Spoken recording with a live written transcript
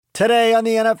Today on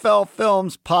the NFL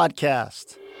Films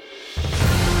Podcast.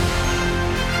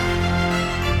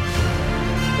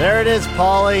 There it is,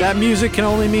 Paulie. That music can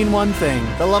only mean one thing.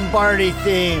 The Lombardi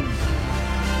theme.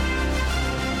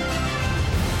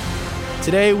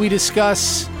 Today we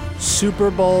discuss Super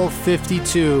Bowl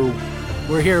 52.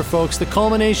 We're here, folks. The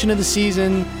culmination of the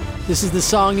season. This is the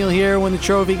song you'll hear when the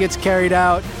trophy gets carried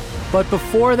out. But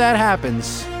before that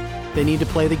happens, they need to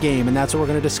play the game, and that's what we're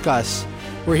going to discuss.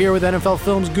 We're here with NFL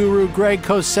Films guru Greg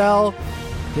Cosell.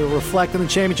 He'll reflect on the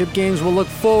championship games. We'll look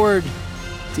forward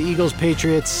to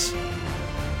Eagles-Patriots.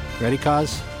 Ready,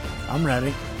 Cos? I'm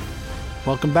ready.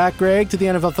 Welcome back, Greg, to the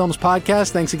NFL Films Podcast.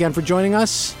 Thanks again for joining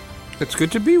us. It's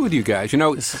good to be with you guys. You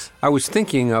know, I was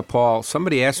thinking, Paul,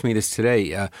 somebody asked me this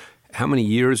today, how many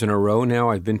years in a row now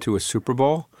I've been to a Super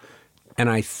Bowl? And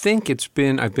I think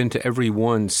I've been to every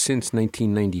one since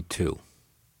 1992.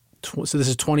 So this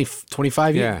is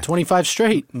 25 years? Yeah. 25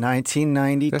 straight.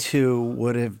 1992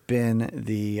 would have been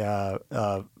the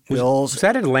Bills. Was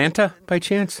that Atlanta by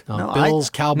chance? No,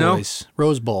 Bills, Cowboys,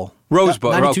 Rose Bowl. Rose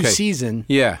Bowl, 92 okay. season.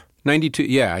 Yeah, 92.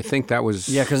 Yeah, I think that was...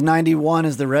 Yeah, because 91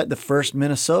 is the first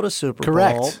Minnesota Super Bowl.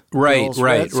 Correct. Bills,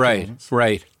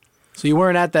 Right. So you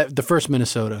weren't at the first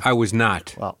Minnesota. I was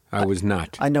not. Well, I was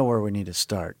not. I know where we need to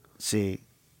start. See,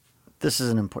 this is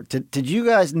an important... Did you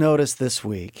guys notice this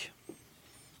week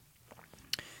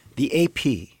the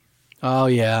AP... Oh,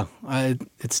 yeah.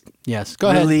 Yes. Go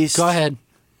ahead.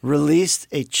 Released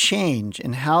a change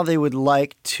in how they would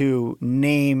like to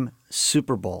name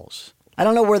Super Bowls. I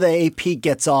don't know where the AP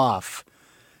gets off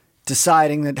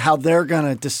deciding that how they're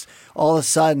going to all of a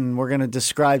sudden we're going to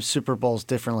describe Super Bowls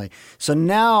differently. So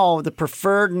now the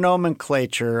preferred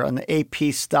nomenclature on the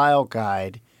AP style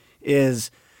guide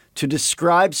is to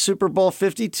describe Super Bowl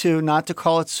 52, not to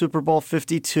call it Super Bowl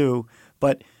 52,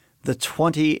 but the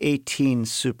 2018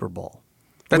 Super Bowl.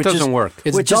 That doesn't work.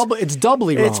 It's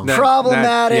doubly wrong. It's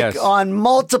problematic yes. on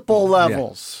multiple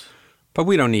levels. Yeah. But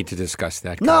we don't need to discuss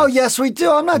that. No, yes, we do.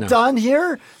 I'm not done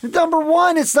here. Number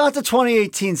one, it's not the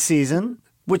 2018 season,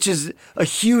 which is a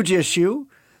huge issue.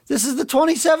 This is the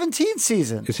 2017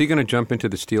 season. Is he going to jump into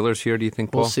the Steelers here, do you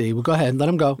think, Paul? We'll see. Well, go ahead. Let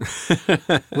him go.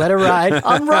 Let it ride.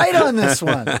 I'm right on this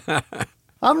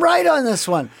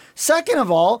one. Second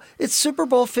of all, it's Super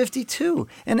Bowl 52.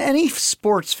 And any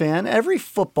sports fan, every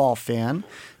football fan,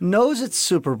 knows it's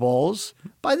Super Bowls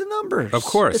by the numbers. Of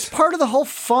course. It's part of the whole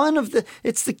fun of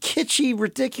it's the kitschy,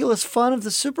 ridiculous fun of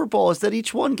the Super Bowl is that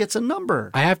each one gets a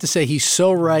number. I have to say, he's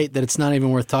so right that it's not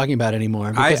even worth talking about anymore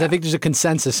because I think there's a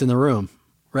consensus in the room.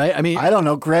 Right? I mean, I don't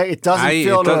know, Greg. It doesn't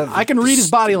feel to... I can read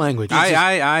his body language. All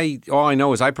I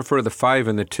know is I prefer the 5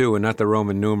 and the 2 and not the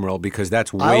Roman numeral because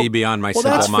that's way beyond my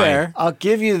simple that's mind. Fair. I'll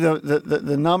give you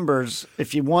the numbers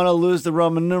if you want to lose the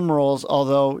Roman numerals.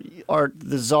 Although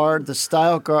the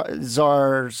style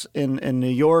czars in New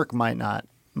York might not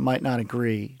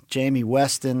agree. Jamie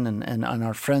Weston and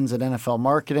our friends at NFL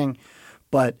Marketing,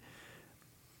 but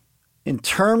in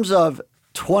terms of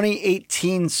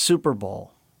 2018 Super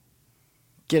Bowl.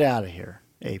 Get out of here,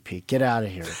 AP. Get out of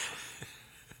here.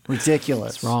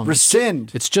 Ridiculous. It's wrong.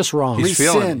 Rescind. It's just wrong. He's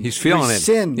feeling it.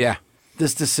 Rescind Yeah.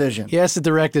 this decision. He has to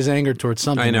direct his anger towards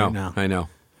something I know. right now. I know.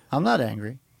 I'm not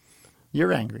angry.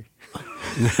 You're angry.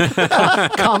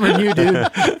 Calmer than you, dude.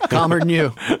 Calmer than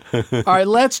you. All right,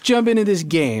 let's jump into this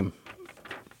game.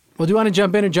 Well, do you want to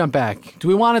jump in or jump back? Do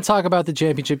we want to talk about the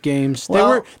championship games?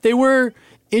 Well, they were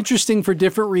interesting for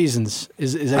different reasons,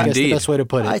 is I guess the best way to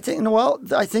put it. I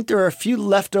think there are a few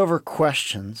leftover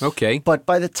questions. Okay. But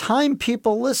by the time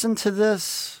people listen to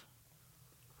this,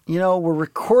 we're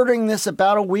recording this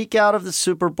about a week out of the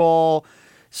Super Bowl.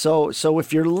 So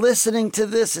if you're listening to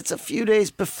this, it's a few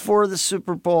days before the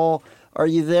Super Bowl. Are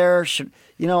you there?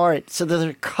 All right. So there's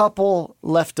a couple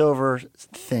leftover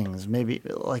things. Maybe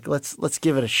let's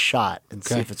give it a shot and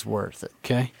see if it's worth it.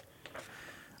 Okay.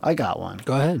 I got one.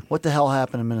 Go ahead. What the hell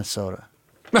happened in Minnesota?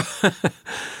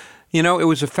 It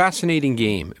was a fascinating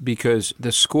game because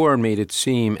the score made it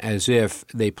seem as if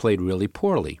they played really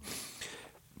poorly.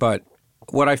 But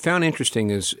what I found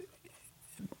interesting is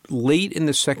late in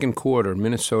the second quarter,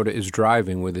 Minnesota is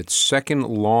driving with its second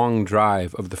long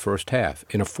drive of the first half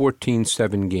in a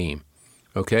 14-7 game.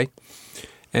 Okay?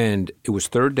 And it was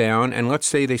third down, and let's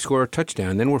say they score a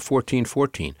touchdown, then we're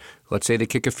 14-14. Let's say they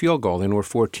kick a field goal, then we're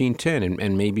 14-10,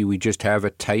 and maybe we just have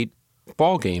a tight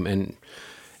ball game. And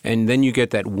then you get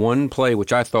that one play,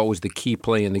 which I thought was the key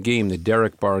play in the game, the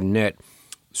Derek Barnett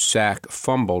sack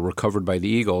fumble recovered by the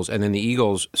Eagles, and then the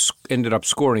Eagles ended up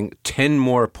scoring 10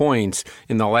 more points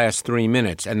in the last 3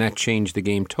 minutes, and that changed the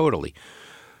game totally.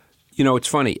 It's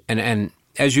funny, and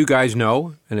as you guys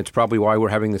know, and it's probably why we're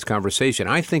having this conversation,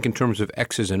 I think in terms of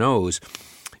X's and O's,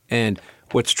 And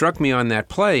what struck me on that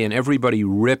play, and everybody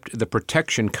ripped the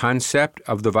protection concept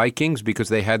of the Vikings because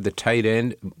they had the tight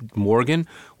end, Morgan,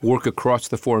 work across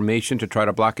the formation to try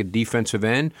to block a defensive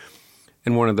end.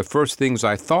 And one of the first things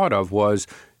I thought of was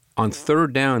on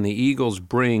third down, the Eagles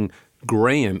bring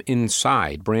Graham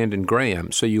inside, Brandon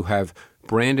Graham. So you have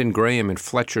Brandon Graham and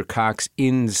Fletcher Cox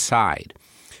inside.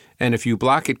 And if you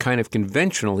block it kind of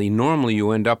conventionally, normally you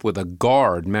end up with a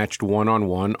guard matched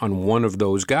one-on-one on one of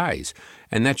those guys.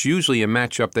 And that's usually a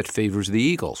matchup that favors the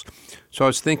Eagles. So I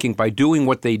was thinking by doing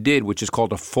what they did, which is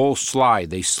called a full slide,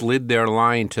 they slid their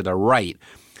line to the right,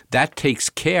 that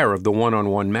takes care of the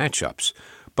one-on-one matchups.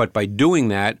 But by doing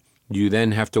that, you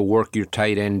then have to work your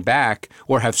tight end back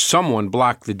or have someone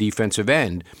block the defensive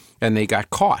end, and they got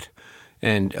caught.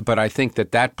 But I think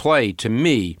that play, to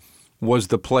me, was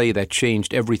the play that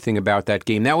changed everything about that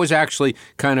game. That was actually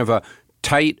kind of a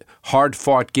tight,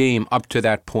 hard-fought game up to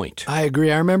that point. I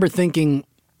agree. I remember thinking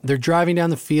they're driving down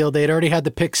the field. They had already had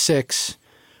the pick six.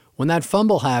 When that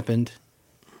fumble happened,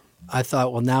 I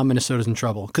thought, well, now Minnesota's in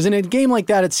trouble. Because in a game like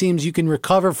that, it seems you can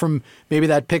recover from maybe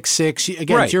that pick six.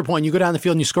 Again, right. To your point, you go down the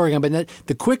field and you score again. But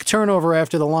the quick turnover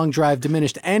after the long drive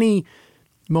diminished any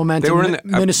momentum. They were in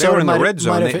the red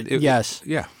zone. Yes.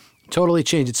 Yeah. Totally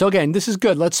changed it. So again, this is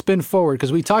good. Let's spin forward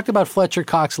because we talked about Fletcher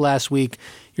Cox last week.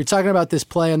 You're talking about this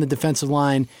play on the defensive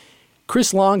line.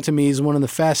 Chris Long, to me, is one of the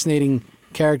fascinating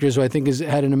characters who I think has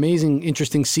had an amazing,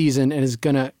 interesting season and is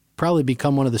going to probably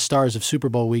become one of the stars of Super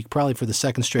Bowl week, probably for the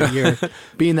second straight year,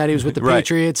 being that he was with the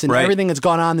Patriots and everything that's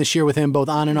gone on this year with him, both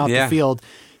on and off the field.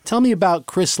 Tell me about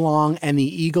Chris Long and the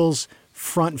Eagles'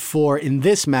 front four in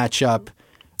this matchup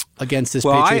against this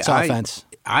Patriots offense.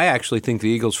 I actually think the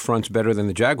Eagles' front's better than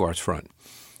the Jaguars' front.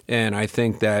 And I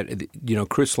think that,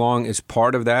 Chris Long is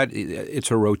part of that. It's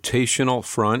a rotational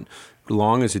front.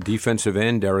 Long is a defensive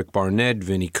end, Derek Barnett,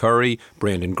 Vinnie Curry,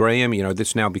 Brandon Graham.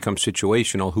 This now becomes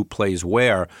situational, who plays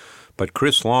where. But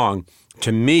Chris Long,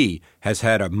 to me, has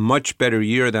had a much better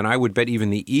year than I would bet even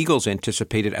the Eagles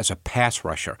anticipated as a pass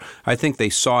rusher. I think they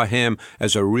saw him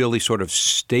as a really sort of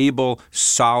stable,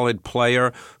 solid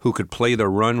player who could play the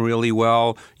run really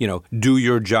well, do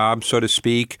your job, so to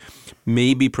speak,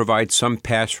 maybe provide some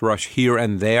pass rush here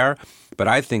and there. But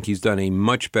I think he's done a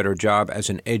much better job as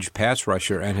an edge pass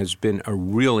rusher and has been a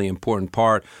really important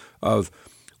part of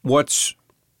what's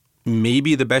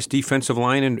maybe the best defensive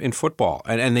line in football.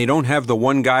 And they don't have the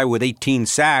one guy with 18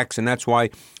 sacks, and that's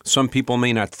why some people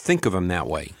may not think of him that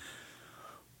way.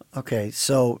 Okay,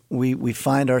 so we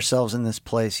find ourselves in this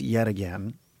place yet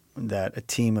again, that a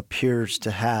team appears to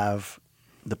have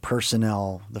the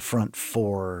personnel, the front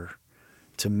four,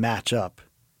 to match up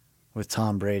with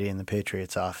Tom Brady and the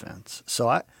Patriots offense. So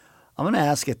I'm going to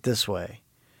ask it this way.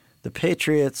 The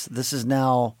Patriots, this is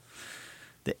now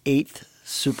the 8th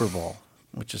Super Bowl,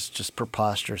 which is just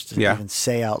preposterous to even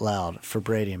say out loud, for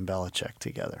Brady and Belichick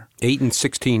together. 8 and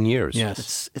 16 years.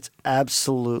 Yes. It's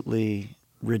absolutely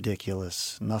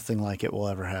ridiculous. Nothing like it will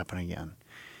ever happen again.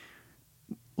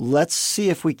 Let's see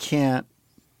if we can't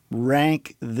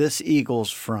rank this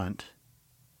Eagles front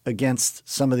against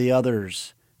some of the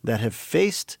others that have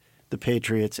faced the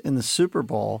Patriots in the Super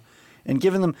Bowl and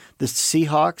given them. The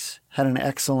Seahawks had an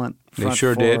excellent front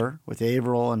four did. with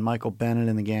Averill and Michael Bennett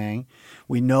and the gang.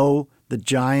 We know the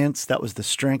Giants, that was the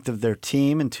strength of their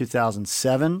team in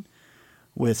 2007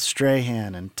 with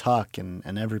Strahan and Tuck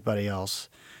and everybody else.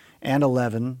 And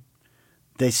 11,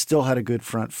 they still had a good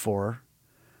front four.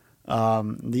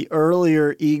 The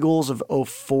earlier Eagles of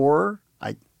 2004,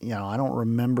 I don't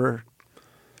remember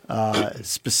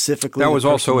specifically. That was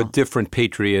also a different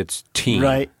Patriots team.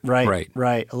 Right.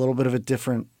 A little bit of a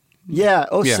different. Yeah.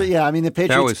 So I mean, the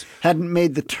Patriots hadn't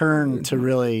made the turn to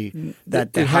really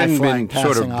that it high hadn't flying been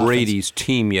sort of passing Brady's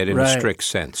team yet in a strict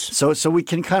sense. So we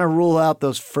can kind of rule out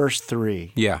those first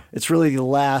three. Yeah. It's really the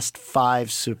last 5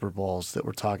 Super Bowls that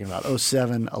we're talking about.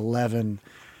 2007, 11.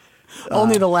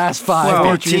 Only the last 5.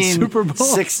 14, Super Bowl.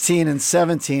 16, and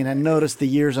 17. And notice the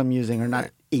years I'm using are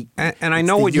not 8. And I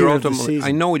know what you're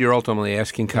ultimately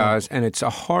asking, Kaz, and it's a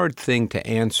hard thing to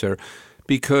answer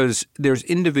because there's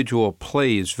individual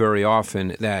plays very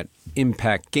often that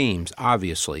impact games,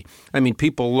 obviously. I mean,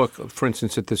 people look, for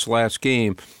instance, at this last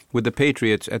game with the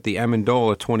Patriots at the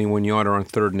Amendola 21-yarder on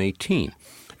 3rd and 18.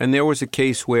 And there was a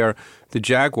case where the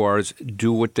Jaguars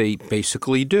do what they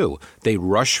basically do. They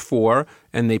rush 4,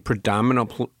 and they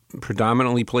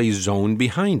predominantly play zone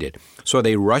behind it. So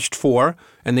they rushed 4,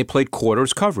 and they played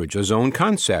quarters coverage, a zone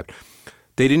concept.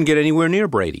 They didn't get anywhere near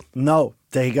Brady. No.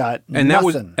 They got And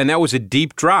nothing. that was a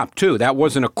deep drop too. That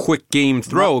wasn't a quick game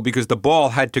throw because the ball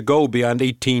had to go beyond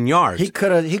 18 yards. He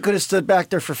could have stood back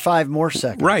there for 5 more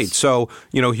seconds. Right. So,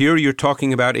 here you're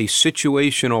talking about a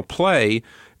situational play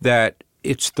that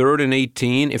it's 3rd and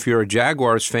 18. If you're a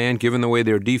Jaguars fan, given the way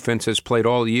their defense has played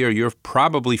all year, you're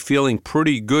probably feeling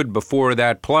pretty good before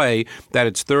that play that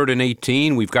it's 3rd and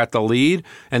 18. We've got the lead,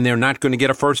 and they're not going to get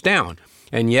a first down.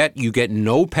 And yet you get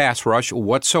no pass rush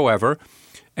whatsoever.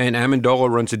 And Amendola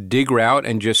runs a dig route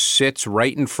and just sits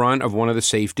right in front of one of the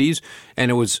safeties.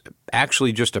 And it was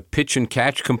actually just a pitch and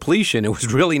catch completion. It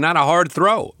was really not a hard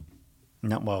throw.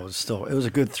 No, well, it was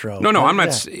a good throw. No, I'm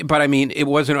not. But I mean, it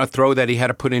wasn't a throw that he had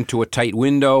to put into a tight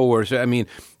window,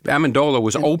 Amendola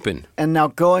was open. And now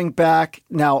going back,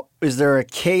 is there a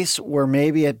case where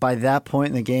maybe by that point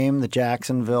in the game, the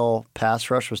Jacksonville pass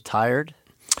rush was tired?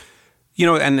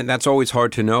 And that's always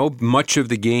hard to know. Much of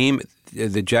the game,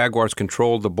 the Jaguars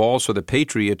controlled the ball, so the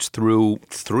Patriots through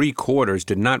 3 quarters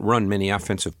did not run many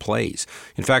offensive plays.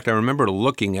 In fact, I remember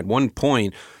looking at one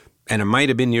point, and it might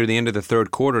have been near the end of the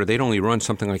 3rd quarter, they'd only run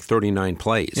something like 39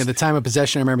 plays. Yeah, the time of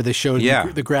possession, I remember they showed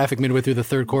the graphic midway through the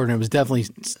 3rd quarter, and it was definitely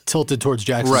tilted towards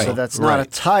Jacksonville. Right. So that's not a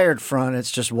tired front,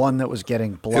 it's just one that was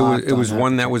getting blocked. It was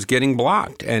one that was getting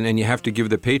blocked, and you have to give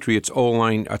the Patriots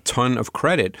O-line a ton of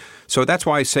credit. So that's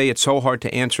why I say it's so hard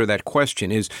to answer that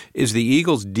question. Is the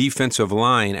Eagles' defensive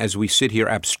line, as we sit here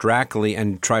abstractly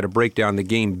and try to break down the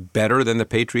game, better than the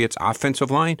Patriots'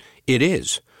 offensive line? It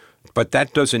is. But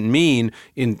that doesn't mean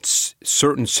in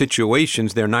certain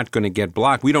situations they're not going to get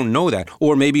blocked. We don't know that.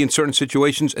 Or maybe in certain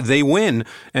situations they win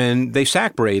and they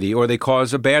sack Brady or they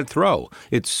cause a bad throw.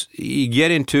 You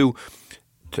get into,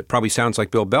 it probably sounds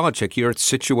like Bill Belichick here,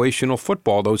 it's situational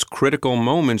football, those critical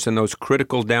moments and those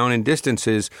critical down and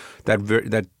distances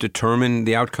that determine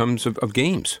the outcomes of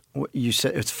games. You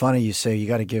said, it's funny you say you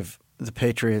got to give the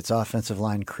Patriots offensive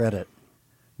line credit.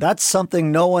 That's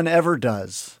something no one ever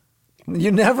does.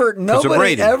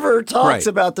 Nobody ever talks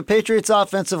about the Patriots'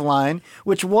 offensive line,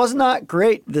 which was not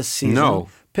great this season. No.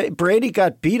 Brady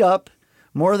got beat up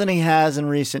more than he has in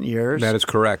recent years. That is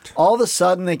correct. All of a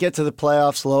sudden, they get to the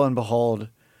playoffs, lo and behold,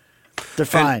 they're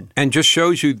fine. And just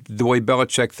shows you the way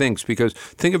Belichick thinks, because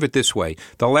think of it this way.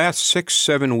 The last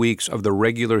 6-7 weeks of the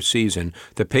regular season,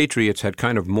 the Patriots had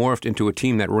kind of morphed into a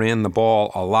team that ran the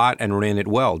ball a lot and ran it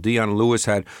well. Dion Lewis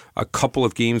had a couple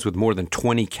of games with more than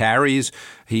 20 carries.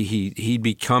 He'd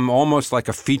become almost like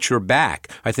a feature back.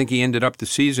 I think he ended up the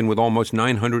season with almost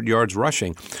 900 yards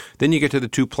rushing. Then you get to the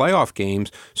 2 playoff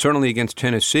games, certainly against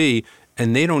Tennessee,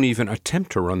 and they don't even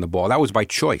attempt to run the ball. That was by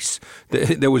choice.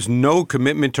 There was no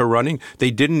commitment to running.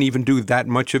 They didn't even do that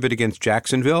much of it against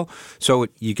Jacksonville. So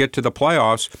you get to the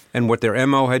playoffs, and what their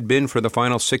MO had been for the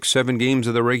final 6-7 games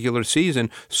of the regular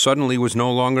season suddenly was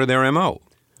no longer their MO.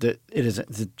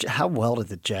 How well did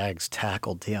the Jags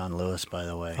tackle Dion Lewis, by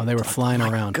the way? Oh, they were flying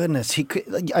around. Goodness,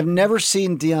 I've never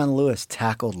seen Dion Lewis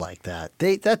tackled like that.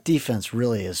 That defense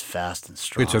really is fast and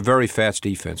strong. It's a very fast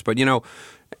defense. But,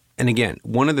 and again,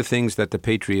 one of the things that the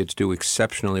Patriots do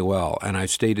exceptionally well, and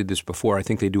I've stated this before, I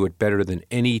think they do it better than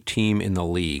any team in the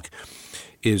league,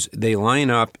 is they line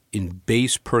up in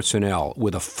base personnel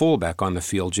with a fullback on the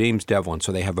field, James Devlin.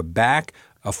 So they have a back,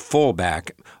 a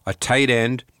fullback, a tight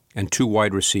end, and 2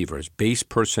 wide receivers, base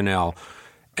personnel,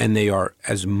 and they are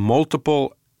as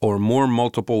multiple or more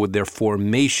multiple with their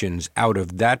formations out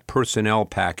of that personnel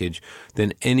package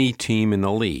than any team in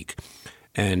the league.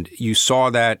 And you saw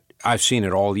that. I've seen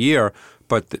it all year,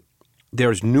 but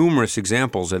there's numerous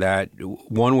examples of that.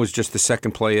 One was just the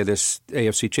second play of this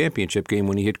AFC Championship game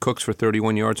when he hit Cooks for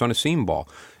 31 yards on a seam ball.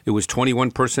 It was 21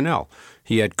 personnel.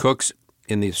 He had Cooks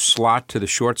in the slot to the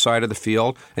short side of the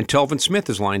field, and Telvin Smith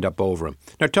is lined up over him.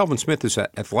 Now, Telvin Smith is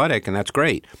athletic, and that's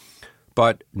great.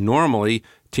 But normally,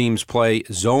 teams play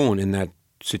zone in that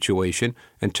situation,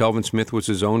 and Telvin Smith was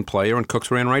his own player, and Cooks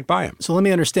ran right by him. So let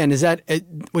me understand. Is that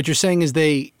what you're saying is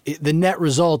the net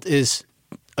result is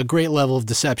a great level of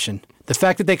deception? The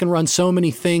fact that they can run so many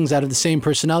things out of the same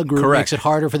personnel group Correct. Makes it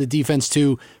harder for the defense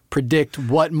to predict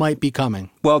what might be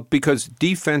coming. Well, because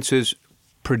defenses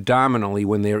predominantly,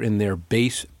 when they're in their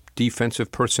base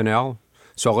defensive personnel,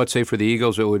 so let's say for the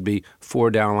Eagles it would be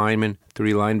 4 down linemen,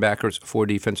 3 linebackers, 4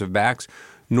 defensive backs.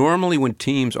 Normally when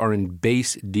teams are in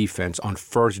base defense on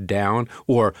first down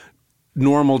or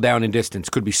normal down and distance,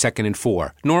 could be 2nd and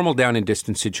 4, normal down and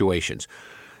distance situations,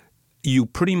 you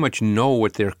pretty much know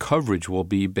what their coverage will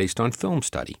be based on film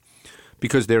study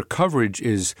because their coverage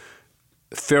is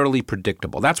fairly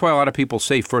predictable. That's why a lot of people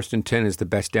say 1st and 10 is the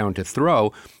best down to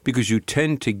throw because you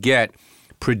tend to get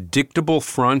predictable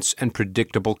fronts and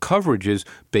predictable coverages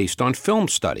based on film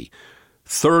study.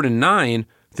 3rd and 9,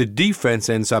 the defense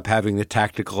ends up having the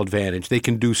tactical advantage. They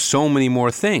can do so many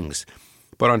more things.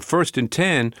 But on 1st and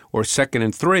 10 or 2nd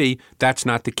and 3, that's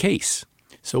not the case.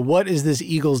 So what is this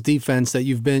Eagles defense that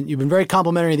you've been very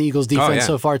complimentary of the Eagles defense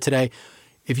so far today?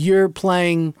 If you're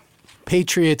playing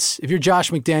Patriots, if you're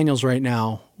Josh McDaniels right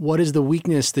now, what is the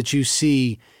weakness that you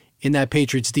see in that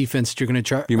Patriots defense that you're going to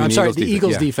try? The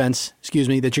Eagles defense,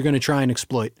 that you're going to try and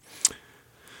exploit.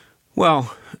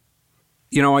 Well,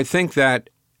 I think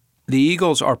that the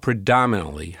Eagles are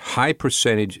predominantly high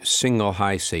percentage single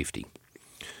high safety.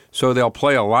 So they'll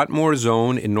play a lot more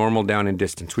zone in normal down and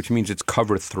distance, which means it's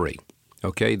cover 3.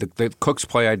 Okay, the Cooks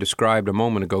play I described a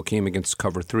moment ago came against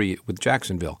cover 3 with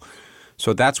Jacksonville.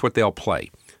 So that's what they'll play.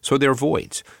 So they're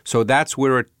voids. So that's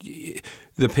where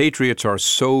the Patriots are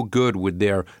so good with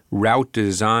their route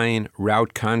design,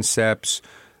 route concepts,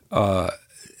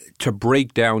 to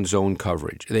break down zone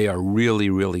coverage. They are really,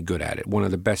 really good at it. One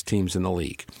of the best teams in the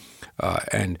league.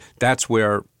 And that's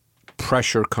where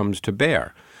pressure comes to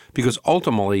bear. Because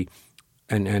ultimately,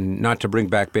 and not to bring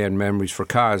back bad memories for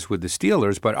Cos with the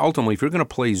Steelers, but ultimately, if you're going to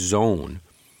play zone,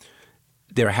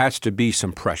 there has to be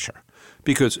some pressure.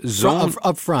 Because zone...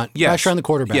 Up front, pressure on the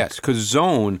quarterback. Yes, because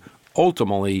zone,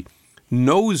 ultimately,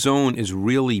 no zone is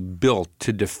really built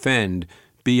to defend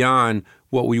beyond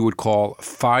what we would call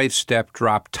 5-step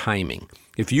drop timing.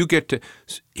 If you get to...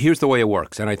 Here's the way it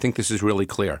works, and I think this is really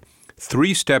clear.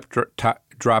 3-step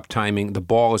drop timing, the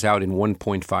ball is out in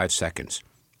 1.5 seconds.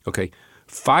 Okay,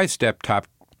 5-step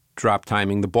drop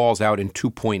timing, the ball's out in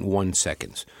 2.1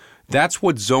 seconds. That's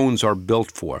what zones are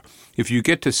built for. If you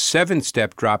get to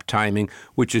 7-step drop timing,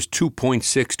 which is 2.6,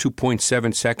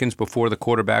 2.7 seconds before the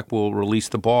quarterback will release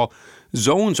the ball,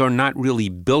 zones are not really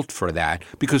built for that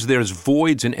because there's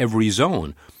voids in every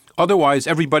zone. Otherwise,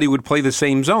 everybody would play the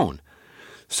same zone.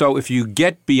 So if you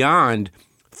get beyond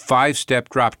 5-step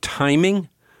drop timing,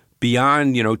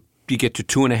 beyond, you get to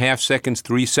 2.5 seconds,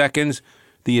 3 seconds,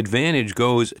 the advantage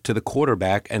goes to the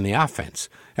quarterback and the offense.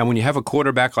 And when you have a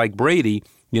quarterback like Brady,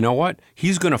 you know what?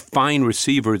 He's going to find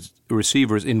receivers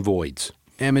in voids.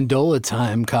 Amendola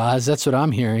time, Cos. That's what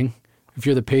I'm hearing. If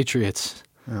you're the Patriots.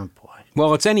 Oh, boy.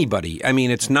 Well, it's anybody. I mean,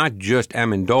 it's not just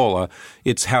Amendola.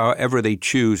 It's however they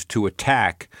choose to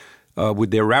attack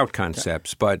with their route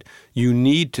concepts. But you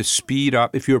need to speed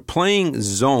up. If you're playing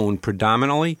zone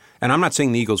predominantly, and I'm not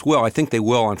saying the Eagles will. I think they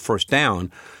will on 1st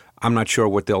down. I'm not sure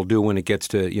what they'll do when it gets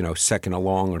to, 2nd and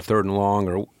long or 3rd and long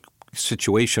or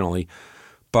situationally.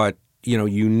 But,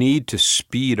 you need to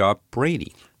speed up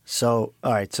Brady. So,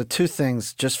 all right. So 2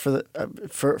 things just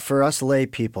for us lay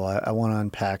people I want to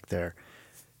unpack there.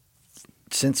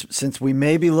 Since we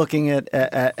may be looking at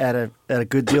a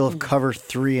good deal of cover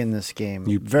 3 in this game,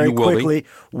 very quickly,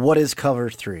 what is cover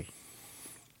 3?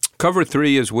 Cover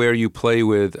 3 is where you play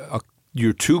with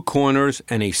your 2 corners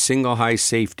and a single high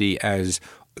safety as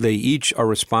they each are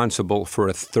responsible for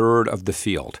a third of the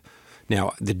field.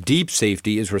 Now, the deep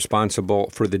safety is responsible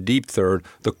for the deep third.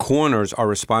 The corners are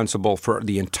responsible for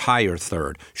the entire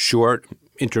third, short,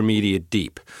 intermediate,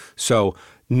 deep. So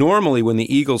normally when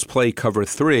the Eagles play cover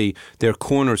 3, their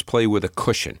corners play with a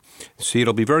cushion. See,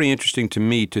 it'll be very interesting to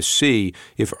me to see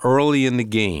if early in the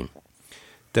game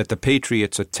that the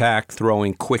Patriots attack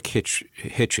throwing quick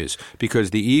hitches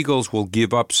because the Eagles will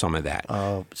give up some of that.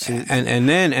 And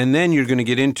then you're going to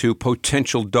get into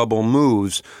potential double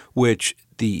moves, which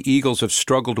the Eagles have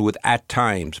struggled with at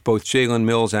times, both Jalen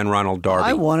Mills and Ronald Darby.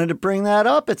 I wanted to bring that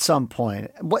up at some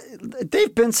point.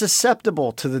 They've been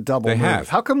susceptible to the double move. Have.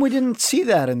 How come we didn't see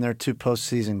that in their 2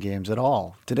 postseason games at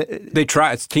all? They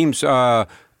tried. Teams...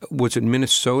 was it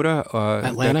Minnesota?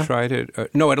 Atlanta? That tried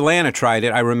it? No, Atlanta tried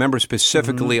it. I remember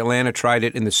specifically Atlanta tried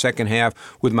it in the second half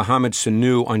with Mohamed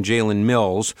Sanu on Jalen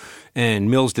Mills, and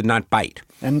Mills did not bite.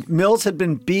 And Mills had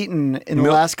been beaten in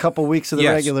the last couple weeks of the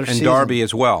regular season. And Darby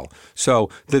as well. So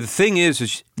the thing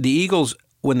is the Eagles,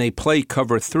 when they play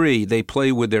cover 3, they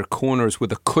play with their corners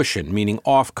with a cushion, meaning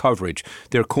off coverage.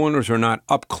 Their corners are not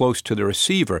up close to the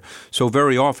receiver. So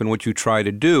very often what you try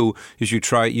to do is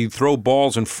you throw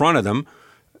balls in front of them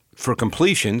for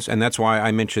completions, and that's why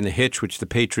I mentioned the hitch, which the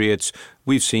Patriots,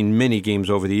 we've seen many games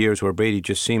over the years where Brady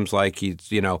just seems like he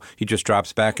just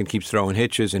drops back and keeps throwing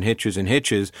hitches and hitches and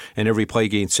hitches, and every play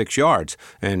gains 6 yards.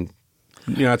 And,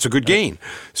 it's a good gain.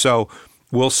 So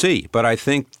we'll see. But I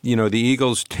think, the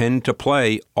Eagles tend to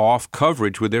play off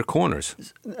coverage with their corners.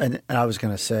 And I was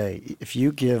going to say, if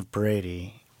you give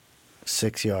Brady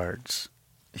 6 yards,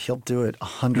 he'll do it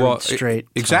 100 straight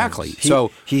times. Exactly.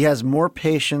 He has more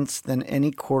patience than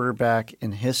any quarterback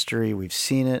in history. We've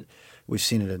seen it. We've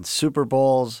seen it in Super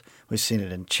Bowls. We've seen it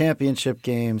in championship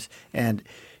games. And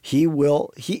he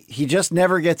just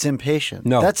never gets impatient.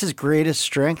 No. That's his greatest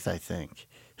strength, I think.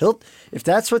 If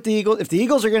the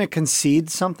Eagles are going to concede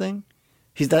something,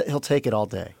 he'll take it all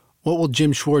day. What will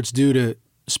Jim Schwartz do to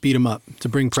speed him up, to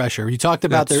bring pressure? You talked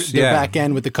about their back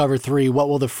end with the cover three. What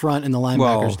will the front and the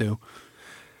linebackers do?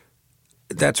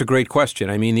 That's a great question.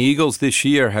 I mean, the Eagles this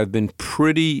year have been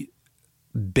pretty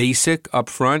basic up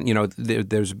front. You know,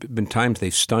 there's been times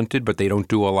they've stunted, but they don't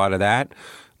do a lot of that,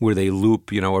 where they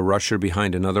loop, a rusher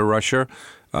behind another rusher.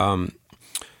 With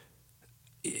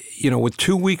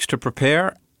 2 weeks to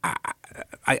prepare,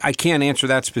 I can't answer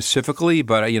that specifically,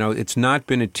 but it's not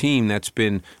been a team that's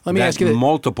been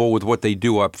multiple with what they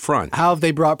do up front. How have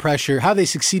they brought pressure? How have they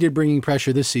succeeded bringing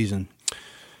pressure this season?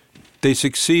 They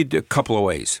succeed a couple of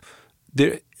ways.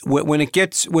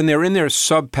 When they're in their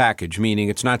sub package, meaning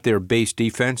it's not their base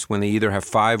defense, when they either have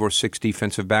 5 or 6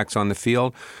 defensive backs on the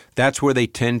field, that's where they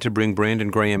tend to bring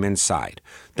Brandon Graham inside.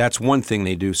 That's one thing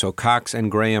they do. So Cox and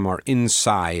Graham are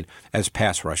inside as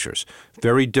pass rushers.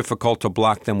 Very difficult to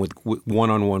block them with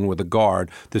one-on-one with a guard.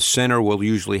 The center will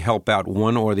usually help out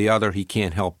one or the other. He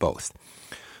can't help both.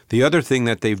 The other thing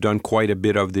that they've done quite a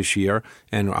bit of this year,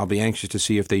 and I'll be anxious to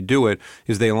see if they do it,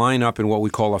 is they line up in what we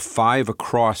call a 5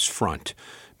 across front,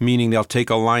 meaning they'll take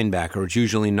a linebacker. It's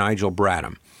usually Nigel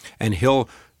Bradham, and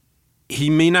he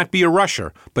may not be a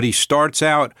rusher, but he starts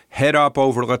out head up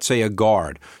over, let's say, a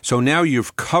guard. So now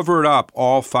you've covered up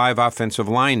all 5 offensive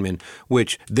linemen,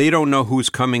 which they don't know who's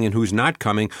coming and who's not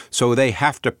coming, so they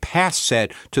have to pass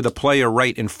set to the player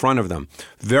right in front of them.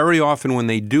 Very often when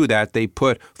they do that, they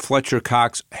put Fletcher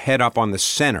Cox head up on the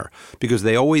center because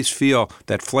they always feel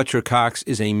that Fletcher Cox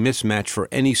is a mismatch for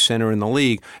any center in the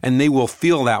league, and they will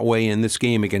feel that way in this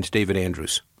game against David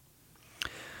Andrews.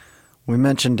 We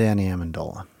mentioned Danny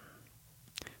Amendola,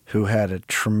 who had a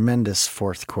tremendous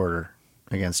fourth quarter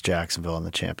against Jacksonville in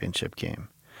the championship game.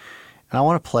 And I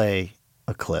want to play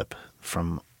a clip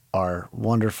from our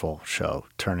wonderful show,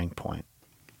 Turning Point,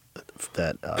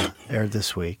 that aired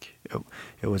this week.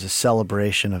 It was a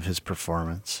celebration of his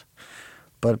performance.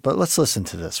 But let's listen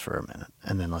to this for a minute,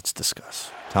 and then let's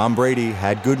discuss. Tom Brady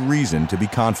had good reason to be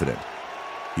confident.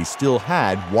 He still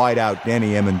had wideout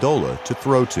Danny Amendola to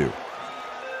throw to.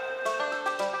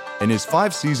 In his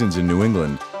 5 seasons in New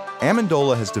England,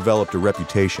 Amendola has developed a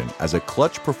reputation as a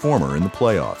clutch performer in the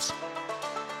playoffs.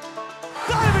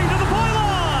 Diving to the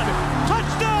pylon!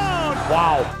 Touchdown!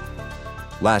 Wow!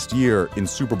 Last year, in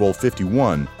Super Bowl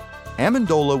 51,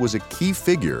 Amendola was a key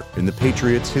figure in the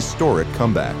Patriots' historic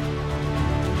comeback.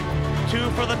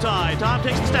 2 for the tie. Tom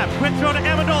takes a step. Quick throw to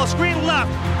Amendola. Screen left.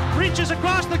 Reaches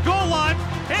across the goal line.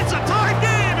 It's a tie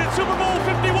game in Super Bowl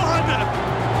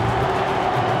 51.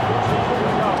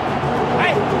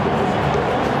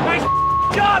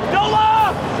 Job,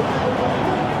 Dola!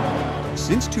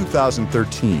 Since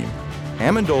 2013,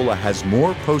 Amendola has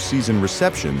more postseason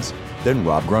receptions than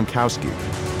Rob Gronkowski.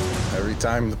 Every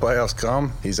time the playoffs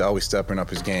come, he's always stepping up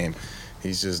his game.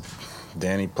 He's just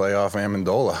Danny playoff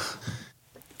Amendola.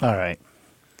 All right.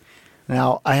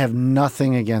 Now, I have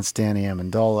nothing against Danny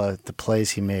Amendola. The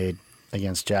plays he made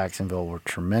against Jacksonville were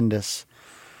tremendous.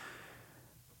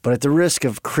 But at the risk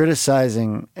of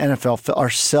criticizing NFL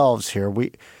ourselves here,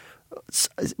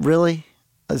 really?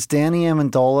 Is Danny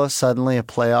Amendola suddenly a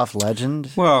playoff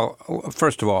legend? Well,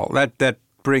 first of all, that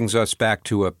brings us back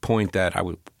to a point that I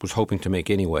was hoping to make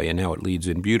anyway, and now it leads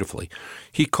in beautifully.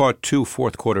 He caught 2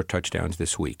 fourth-quarter touchdowns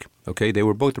this week. Okay, they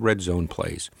were both red zone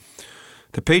plays.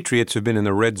 The Patriots have been in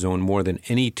the red zone more than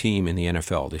any team in the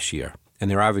NFL this year,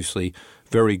 and they're obviously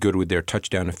very good with their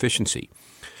touchdown efficiency.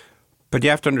 But you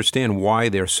have to understand why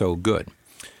they're so good.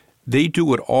 They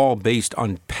do it all based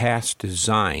on pass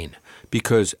design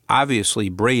because obviously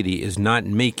Brady is not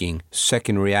making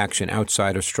second reaction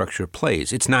outside of structured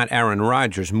plays. It's not Aaron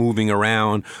Rodgers moving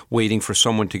around, waiting for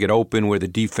someone to get open where the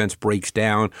defense breaks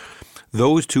down.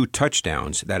 Those 2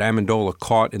 touchdowns that Amendola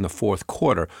caught in the fourth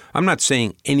quarter, I'm not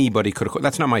saying anybody could have caught.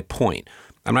 That's not my point.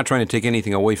 I'm not trying to take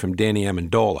anything away from Danny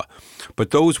Amendola.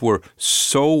 But those were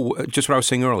just what I was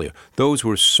saying earlier, those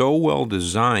were so well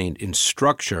designed in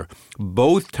structure.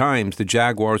 Both times the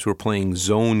Jaguars were playing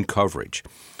zone coverage.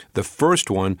 The first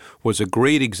one was a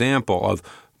great example of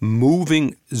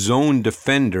moving zone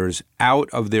defenders out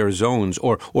of their zones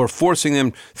or forcing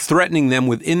them, threatening them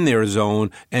within their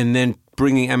zone, and then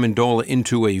bringing Amendola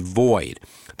into a void.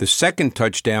 The second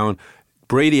touchdown,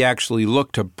 Brady actually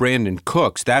looked to Brandon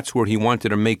Cooks. That's where he wanted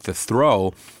to make the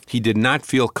throw. He did not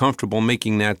feel comfortable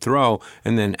making that throw,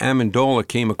 and then Amendola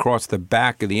came across the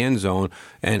back of the end zone,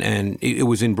 and it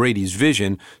was in Brady's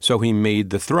vision, so he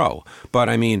made the throw. But,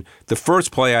 I mean, the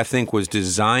first play, I think, was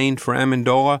designed for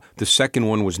Amendola. The second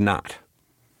one was not.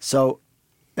 So,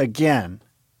 again,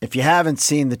 if you haven't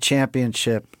seen the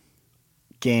championship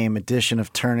game edition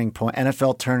of Turning Point,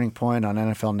 NFL Turning Point on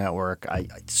NFL Network. I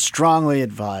strongly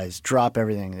advise drop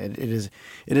everything. It is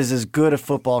as good a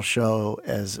football show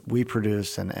as we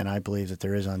produce, and I believe that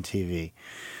there is on TV.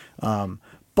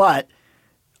 But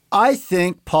I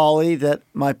think, Paulie, that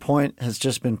my point has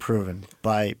just been proven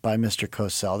by Mr.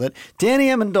 Cosell, that Danny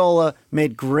Amendola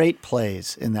made great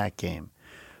plays in that game.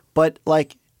 But,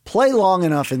 play long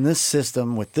enough in this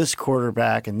system with this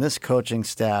quarterback and this coaching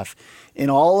staff in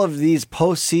all of these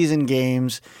postseason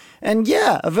games, and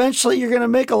eventually you're going to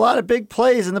make a lot of big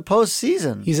plays in the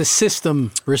postseason. He's a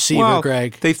system receiver,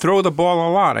 Greg. They throw the ball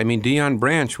a lot. I mean, Deion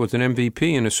Branch was an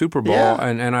MVP in a Super Bowl,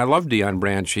 and I love Deion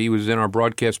Branch. He was in our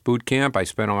broadcast boot camp. I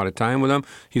spent a lot of time with him.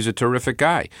 He's a terrific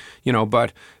guy,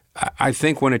 but I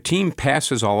think when a team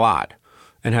passes a lot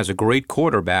and has a great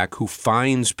quarterback who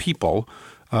finds people,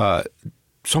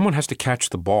 someone has to catch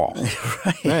the ball.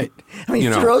 Right. I mean,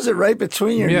 he throws it right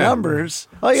between your numbers.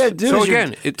 All you got to do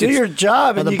is do your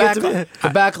job. And the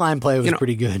backline play was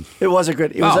pretty good. It was a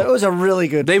good. It was a really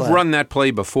good They've play. run that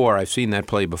play before. I've seen that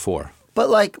play before.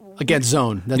 But against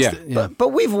zone. But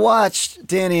we've watched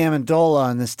Danny Amendola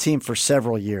on this team for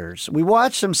several years. We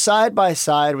watched him side by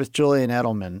side with Julian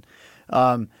Edelman,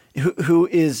 who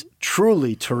is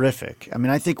truly terrific. I mean,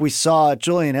 I think we saw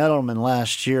Julian Edelman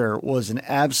last year was an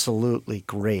absolutely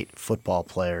great football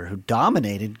player who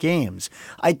dominated games.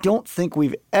 I don't think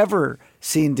we've ever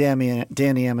seen Danny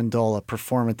Amendola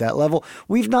perform at that level.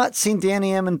 We've not seen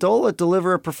Danny Amendola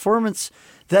deliver a performance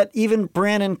that even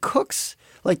Brandon Cooks,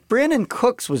 Brandon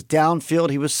Cooks was downfield.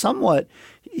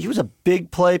 He was a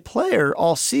big player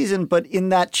all season, but in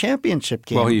that championship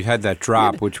game. Well, he had that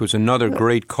drop, which was another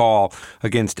great call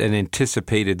against an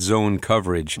anticipated zone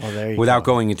coverage. Without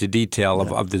going into detail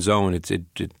of the zone,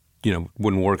 it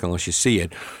wouldn't work unless you see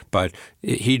it. But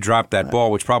he dropped that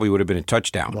ball, which probably would have been a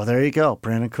touchdown. Well, there you go.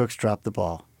 Brandon Cooks dropped the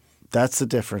ball. That's the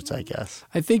difference, I guess.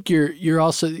 I think you're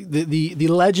also the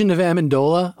legend of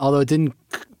Amendola, although it didn't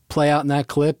play out in that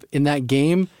clip in that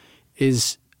game,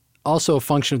 is also a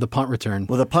function of the punt return.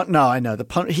 Well, I know. The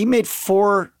punt, he made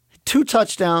 2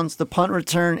 touchdowns, the punt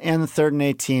return and the 3rd and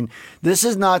 18. This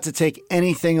is not to take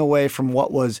anything away from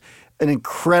what was an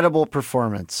incredible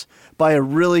performance by a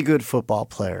really good football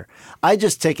player. I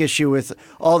just take issue with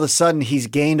all of a sudden he's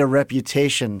gained a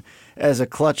reputation as a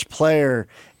clutch player,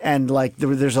 and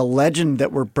there's a legend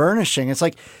that we're burnishing. It's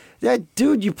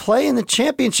dude, you play in the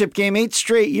championship game 8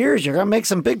 straight years. You're going to make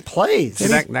some big plays.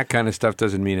 That kind of stuff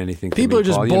doesn't mean anything to me, People are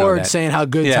just Paul. bored saying how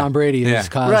good Tom Brady is.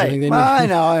 Right. I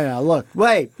know. Look,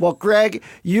 wait. Well, Greg,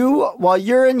 while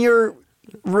you're in your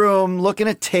room looking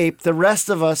at tape, the rest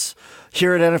of us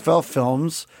here at NFL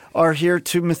Films are here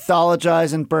to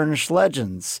mythologize and burnish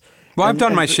legends. Well, I've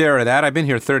done my share of that. I've been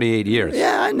here 38 years.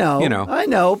 Yeah, I know. I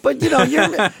know. But, you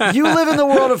live in the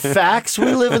world of facts.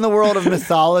 We live in the world of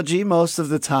mythology most of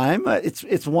the time.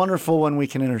 It's wonderful when we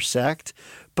can intersect.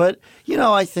 But,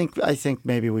 I think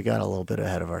maybe we got a little bit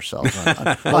ahead of ourselves on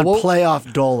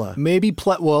playoff Dola. Maybe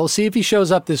we'll see if he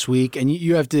shows up this week, and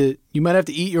you might have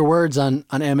to eat your words on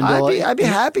Amendola. I'd be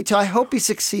happy to. I hope he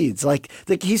succeeds.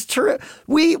 He's terrific.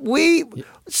 We've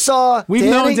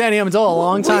known Danny Amendola a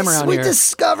long time around here. We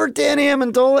discovered Danny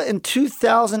Amendola in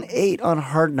 2008 on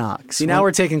Hard Knocks. See, now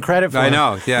we're taking credit for him. I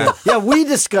know, yeah. Yeah, we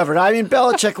discovered. I mean,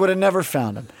 Belichick would have never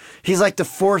found him. He's like the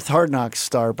 4th Hard Knocks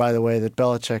star, by the way, that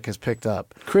Belichick has picked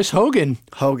up. Chris Hogan,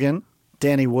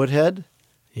 Danny Woodhead.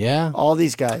 Yeah. All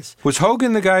these guys. Was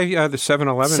Hogan the guy, the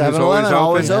 7-Eleven? 7-Eleven,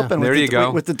 always open. There you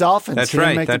go. With the Dolphins. That's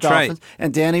right. That's right.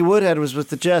 And Danny Woodhead was with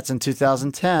the Jets in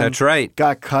 2010. That's right.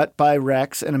 Got cut by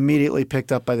Rex and immediately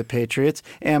picked up by the Patriots.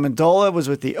 Amendola was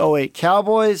with the 2008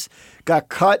 Cowboys. Got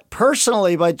cut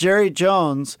personally by Jerry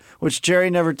Jones, which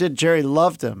Jerry never did. Jerry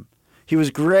loved him. He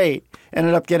was great.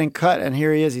 Ended up getting cut, and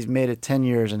here he is. He's made it 10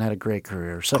 years and had a great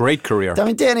career. So, great career. I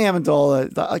mean, Danny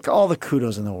Amendola, all the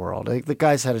kudos in the world. The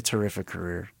guy's had a terrific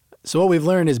career. So what we've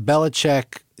learned is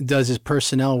Belichick does his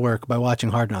personnel work by watching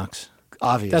Hard Knocks.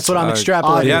 Obviously. That's what I'm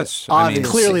extrapolating. Yes.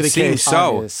 Clearly the case.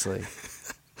 So. Obviously.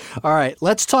 All right.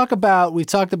 We've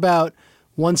talked about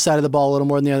one side of the ball a little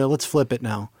more than the other. Let's flip it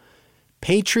now.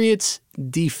 Patriots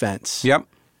defense. Yep.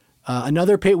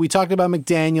 We talked about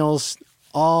McDaniels.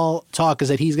 All talk is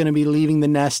that he's going to be leaving the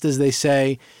nest, as they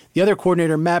say. The other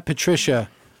coordinator, Matt Patricia,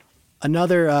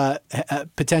 another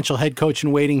potential head coach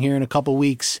in waiting here in a couple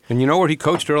weeks. And you know where he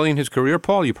coached early in his career,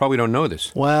 Paul? You probably don't know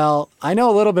this. Well, I know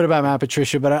a little bit about Matt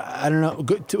Patricia, but I don't know.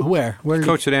 Where? He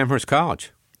coached at Amherst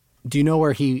College. Do you know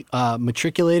where he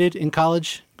matriculated in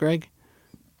college, Greg?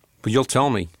 But you'll tell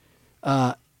me.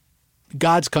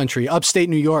 God's country, upstate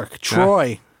New York,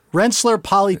 Troy. Rensselaer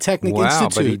Polytechnic Wow,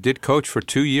 Institute. but he did coach for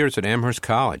 2 years at Amherst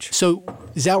College. So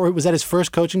was that his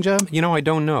first coaching job? I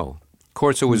don't know. Of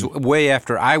course, it was way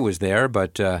after I was there,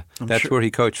 but that's where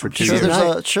he coached for 2 years.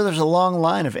 There's a long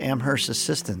line of Amherst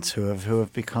assistants who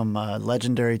have become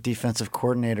legendary defensive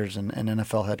coordinators and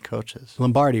NFL head coaches.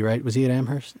 Lombardi, right? Was he at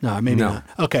Amherst? No, maybe not.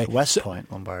 Okay. West Point,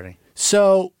 Lombardi.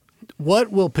 So what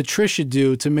will Patricia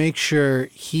do to make sure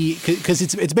because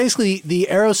it's basically the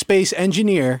aerospace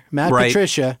engineer, Matt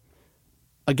Patricia,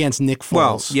 against Nick Foles.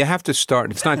 Well, you have to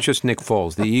start. It's not just Nick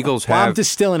Foles. The Eagles have. Well, I'm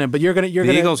distilling it, but the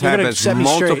Eagles have as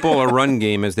multiple a run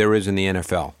game as there is in the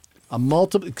NFL.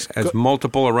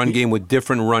 Multiple a run game with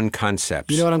different run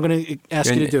concepts. You know what I'm going to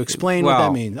ask you to do? Explain what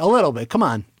that means. A little bit. Come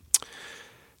on.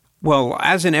 Well,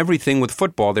 as in everything with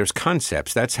football, there's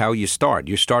concepts. That's how you start.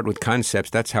 You start with concepts.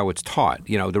 That's how it's taught.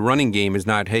 The running game is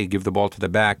not, hey, give the ball to the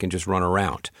back and just run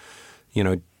around.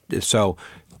 So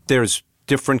there's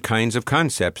different kinds of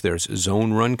concepts. There's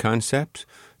zone run concepts.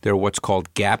 There are what's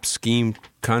called gap scheme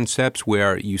concepts,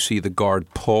 where you see the guard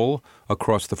pull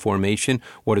across the formation,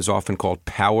 what is often called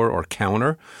power or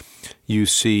counter. You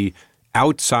see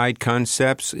outside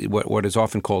concepts, what is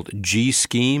often called G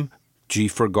scheme, G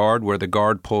for guard, where the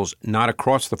guard pulls not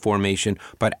across the formation,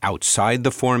 but outside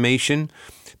the formation.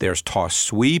 There's toss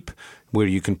sweep, where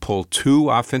you can pull two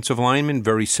offensive linemen,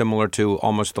 very similar to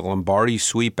almost the Lombardi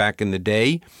sweep back in the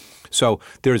day. So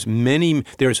there's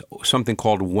something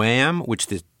called wham, which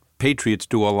the Patriots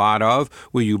do a lot of,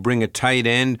 where you bring a tight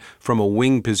end from a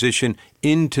wing position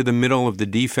into the middle of the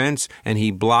defense, and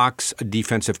he blocks a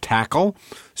defensive tackle,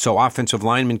 so offensive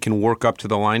linemen can work up to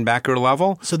the linebacker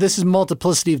level. So this is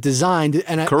multiplicity of design,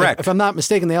 and correct. If I'm not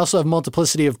mistaken, they also have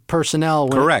multiplicity of personnel.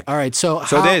 Correct. All right. So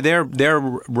their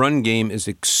run game is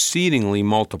exceedingly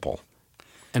multiple.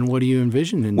 And what do you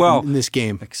envision in this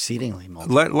game? Exceedingly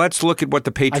multiple. Let's look at what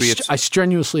the Patriots. I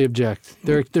strenuously object.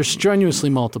 They're strenuously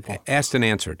multiple. Asked and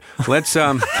answered. Let's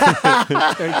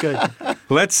very good.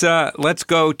 Let's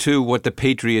go to what the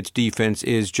Patriots defense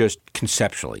is just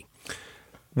conceptually.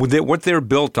 What they're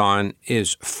built on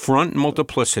is front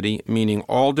multiplicity, meaning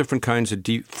all different kinds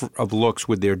of looks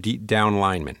with their down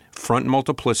linemen. Front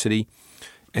multiplicity.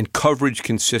 And coverage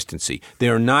consistency.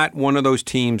 They're not one of those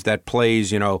teams that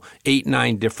plays, 8,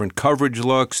 9 different coverage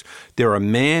looks. They're a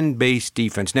man-based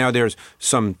defense. Now, there's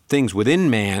some things within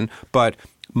man, but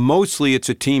mostly it's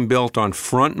a team built on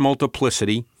front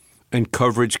multiplicity and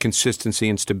coverage consistency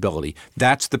and stability.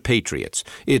 That's the Patriots.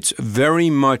 It's very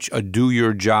much a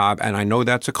do-your-job, and I know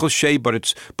that's a cliche, but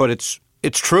it's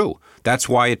true. That's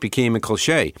why it became a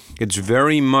cliche. It's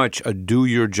very much a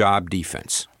do-your-job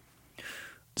defense.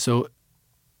 So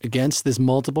against this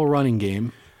multiple running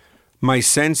game, my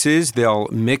sense is they'll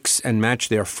mix and match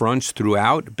their fronts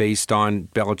throughout based on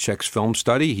Belichick's film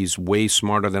study. He's way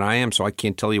smarter than I am, so I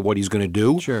can't tell you what he's going to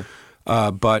do. Sure.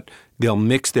 But they'll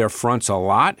mix their fronts a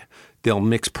lot. They'll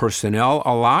mix personnel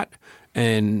a lot.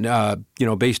 And,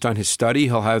 based on his study,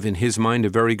 he'll have in his mind a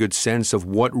very good sense of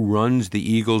what runs the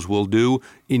Eagles will do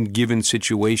in given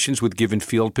situations with given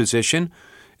field position,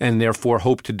 and therefore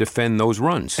hope to defend those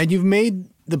runs. And you've made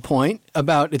the point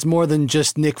about it's more than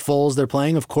just Nick Foles they're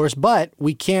playing, of course, but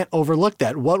we can't overlook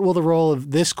that. What will the role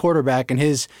of this quarterback and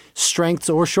his strengths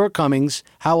or shortcomings,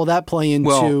 how will that play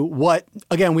into what,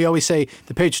 again, we always say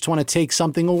the Patriots want to take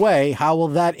something away. How will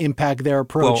that impact their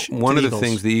approach to the Eagles? One of the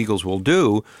things the Eagles will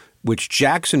do, which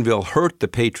Jacksonville hurt the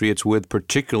Patriots with,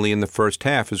 particularly in the first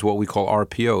half, is what we call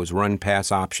RPOs,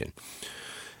 run-pass option.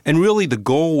 And really the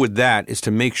goal with that is to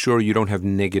make sure you don't have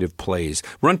negative plays.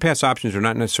 Run-pass options are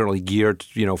not necessarily geared,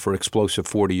 for explosive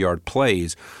 40-yard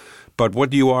plays. But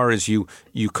what you are is you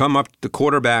come up the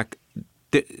quarterback.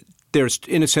 There's,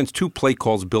 in a sense, two play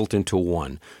calls built into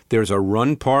one. There's a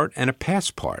run part and a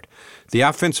pass part. The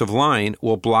offensive line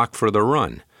will block for the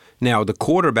run. Now, the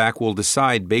quarterback will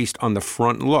decide based on the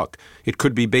front look. It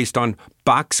could be based on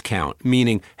box count,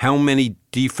 meaning how many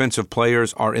defensive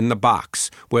players are in the box,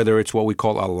 whether it's what we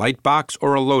call a light box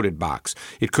or a loaded box.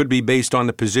 It could be based on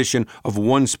the position of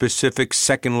one specific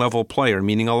second-level player,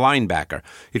 meaning a linebacker.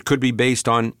 It could be based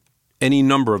on any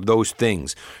number of those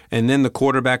things. And then the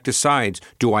quarterback decides,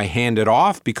 do I hand it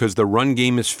off because the run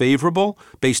game is favorable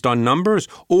based on numbers,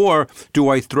 or do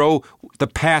I throw the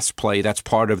pass play that's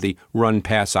part of the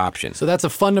run-pass option? So that's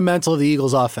a fundamental of the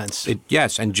Eagles' offense.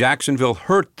 Yes, and Jacksonville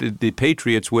hurt the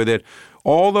Patriots with it.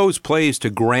 All those plays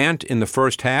to Grant in the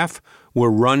first half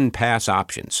were run-pass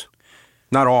options.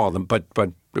 Not all of them, but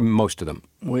most of them.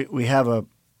 We have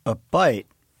a bite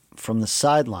from the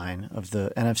sideline of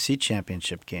the NFC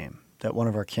Championship game that one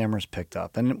of our cameras picked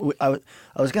up. And I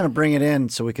was going to bring it in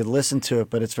so we could listen to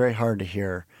it, but it's very hard to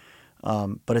hear.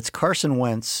 But it's Carson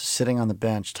Wentz sitting on the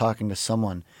bench talking to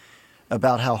someone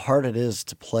about how hard it is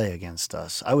to play against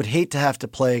us. I would hate to have to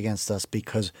play against us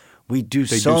because we do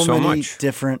so many much.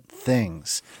 different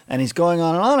things. And he's going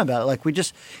on about it. Like we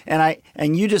just and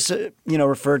you just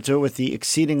referred to it with the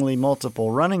exceedingly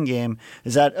multiple running game.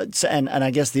 Is that and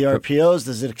I guess the RPOs,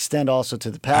 does it extend also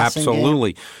to the passing game?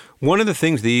 Absolutely. One of the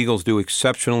things the Eagles do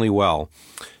exceptionally well,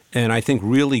 and I think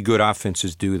really good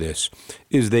offenses do this,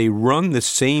 is they run the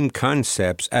same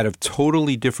concepts out of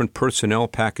totally different personnel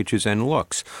packages and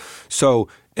looks. So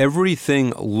everything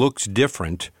looks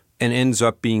different and ends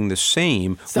up being the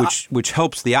same, which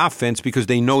helps the offense because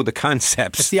they know the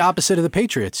concepts. It's the opposite of the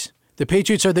Patriots. The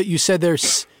Patriots are that you said they're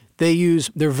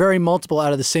very multiple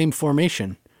out of the same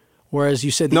formation, whereas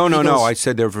you said the Eagles... No. I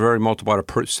said they're very multiple out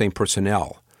of same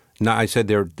personnel. No, I said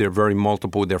they're very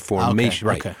multiple with their formation.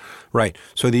 Okay. Right.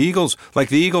 So the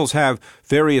Eagles have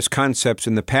various concepts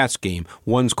in the pass game.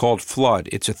 One's called flood.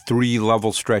 It's a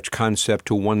 3-level stretch concept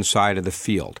to one side of the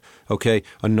field. Okay.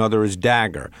 Another is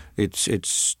dagger. It's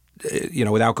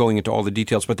without going into all the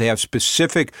details, but they have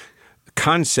specific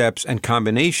concepts and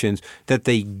combinations that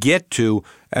they get to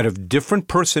out of different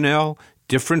personnel,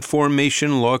 different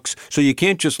formation looks. So you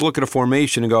can't just look at a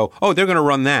formation and go, oh, they're going to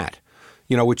run that.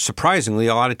 Which surprisingly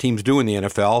a lot of teams do in the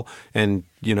NFL. And,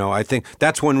 I think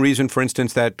that's one reason, for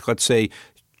instance, that, let's say,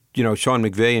 Sean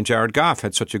McVay and Jared Goff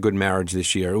had such a good marriage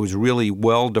this year. It was really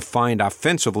well-defined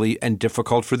offensively and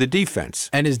difficult for the defense.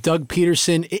 And is Doug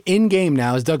Peterson in game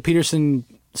now? Is Doug Peterson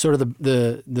sort of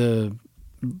the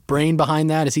brain behind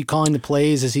that? Is he calling the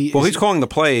plays? He's calling the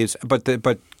plays, but I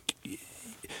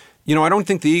don't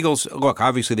think the Eagles – look,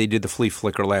 obviously they did the flea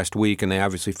flicker last week, and they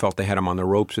obviously felt they had him on the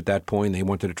ropes at that point. They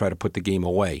wanted to try to put the game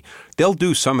away. They'll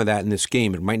do some of that in this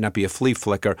game. It might not be a flea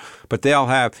flicker, but they'll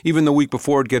have – even the week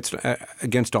before it gets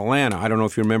against Atlanta, I don't know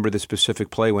if you remember the specific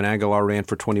play when Aguilar ran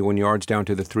for 21 yards down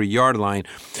to the 3-yard line.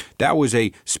 That was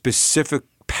a specific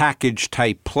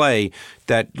package-type play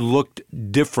that looked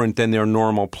different than their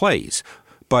normal plays,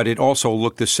 but it also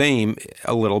looked the same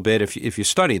a little bit if you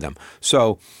study them.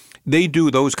 So – they do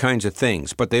those kinds of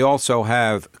things, but they also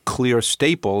have clear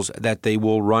staples that they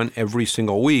will run every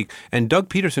single week. And Doug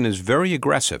Peterson is very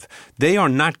aggressive. They are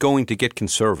not going to get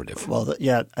conservative. Well,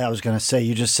 yeah, I was going to say,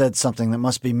 you just said something that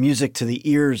must be music to the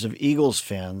ears of Eagles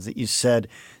fans, that you said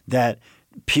that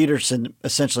Peterson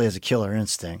essentially has a killer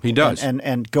instinct. He does.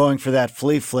 And going for that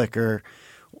flea flicker,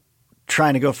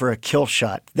 trying to go for a kill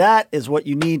shot. That is what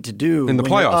you need to do in the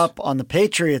playoffs. You're up on the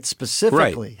Patriots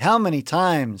specifically. Right. How many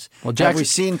times have we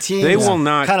seen teams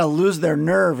kind of lose their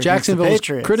nerve Jacksonville against the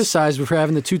Patriots? Was criticized for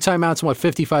having the 2 timeouts and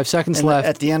 55 seconds left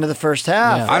at the end of the first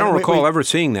half. Yeah. I don't recall ever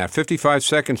seeing that. 55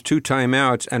 seconds, 2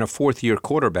 timeouts, and a fourth-year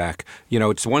quarterback.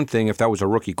 It's one thing if that was a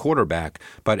rookie quarterback,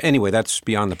 but anyway, that's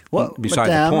beside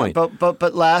the point.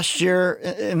 But last year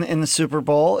in the Super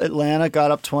Bowl, Atlanta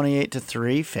got up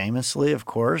 28-3, famously, of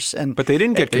course, But they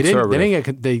didn't get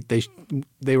conservative.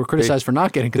 They were criticized for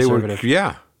not getting conservative.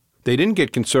 They didn't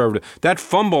get conservative. That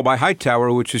fumble by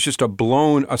Hightower, which is just a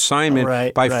blown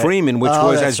assignment by Freeman, which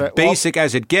was as basic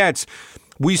as it gets.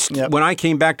 When I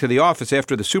came back to the office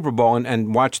after the Super Bowl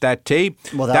and watched that tape,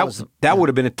 that would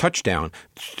have been a touchdown.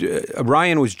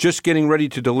 Ryan was just getting ready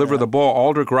to deliver the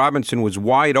ball. Aldrick Robinson was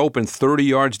wide open 30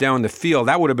 yards down the field.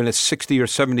 That would have been a 60 or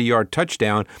 70-yard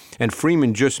touchdown, and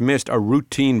Freeman just missed a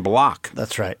routine block.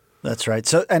 That's right.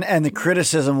 So, and the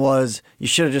criticism was you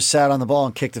should have just sat on the ball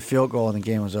and kicked a field goal and the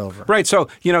game was over. Right. So,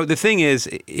 the thing is,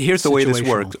 here's the way this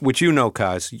works, which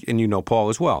Kaz, and Paul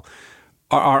as well.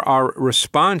 Our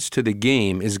response to the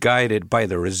game is guided by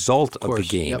the result of the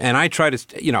game. Yep. And I try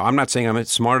to, I'm not saying I'm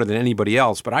smarter than anybody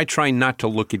else, but I try not to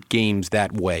look at games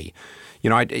that way.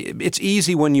 It's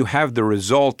easy when you have the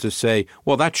result to say,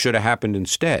 well, that should have happened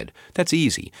instead. That's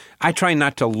easy. I try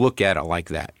not to look at it like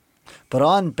that. But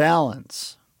on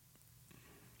balance,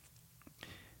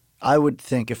 I would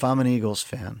think if I'm an Eagles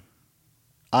fan,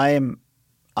 I'm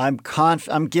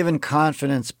given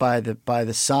confidence by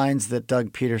the signs that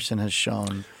Doug Peterson has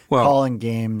shown, calling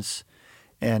games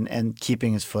and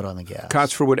keeping his foot on the gas.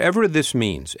 Kotz, for whatever this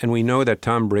means, and we know that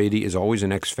Tom Brady is always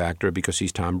an X factor because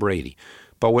he's Tom Brady,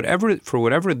 but for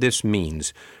whatever this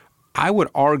means, I would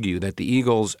argue that the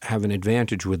Eagles have an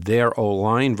advantage with their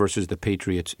O-line versus the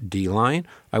Patriots' D-line.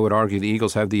 I would argue the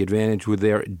Eagles have the advantage with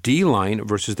their D-line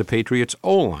versus the Patriots'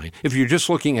 O-line. If you're just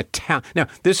looking at now,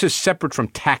 this is separate from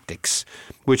tactics,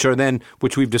 which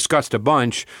we've discussed a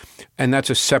bunch, and that's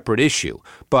a separate issue.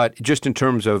 But just in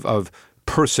terms of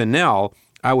personnel,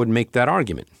 I would make that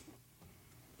argument.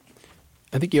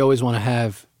 I think you always want to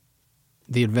have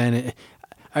the advantage.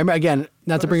 Again,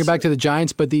 not to bring it back to the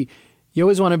Giants, but You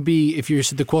always want to be, if you're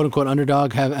the quote-unquote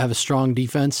underdog, have a strong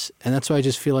defense. And that's why I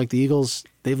just feel like the Eagles,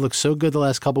 they've looked so good the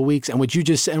last couple of weeks. And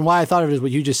why I thought of it is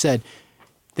what you just said.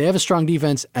 They have a strong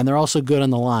defense, and they're also good on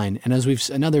the line. And as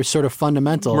another sort of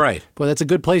fundamental. Right. But that's a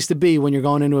good place to be when you're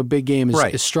going into a big game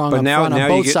is strong up front on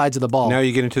both sides of the ball. Now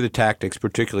you get into the tactics,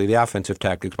 particularly the offensive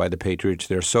tactics by the Patriots.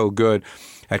 They're so good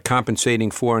at compensating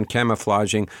for and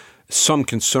camouflaging some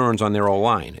concerns on their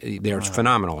O-line. They're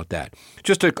phenomenal at that.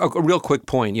 Just a real quick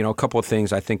point, a couple of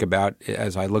things I think about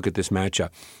as I look at this matchup.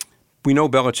 We know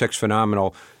Belichick's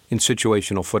phenomenal in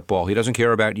situational football. He doesn't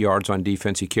care about yards on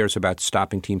defense. He cares about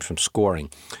stopping teams from scoring.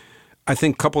 I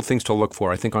think a couple of things to look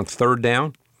for. I think on third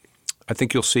down, I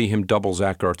think you'll see him double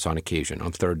Zach Ertz on occasion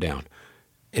on third down.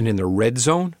 And in the red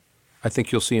zone, I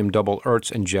think you'll see him double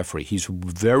Ertz and Jeffrey. He's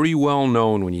very well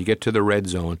known when you get to the red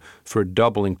zone for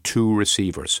doubling two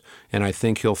receivers. And I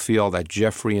think he'll feel that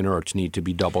Jeffrey and Ertz need to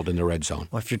be doubled in the red zone.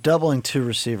 Well, if you're doubling two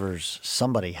receivers,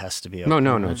 somebody has to be open.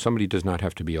 No. Right? Somebody does not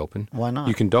have to be open. Why not?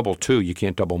 You can double two. You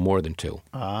can't double more than two.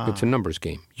 It's a numbers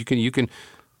game. You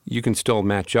can still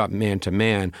match up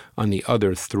man-to-man on the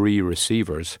other three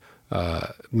receivers.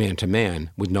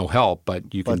 Man-to-man with no help,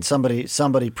 but you can... But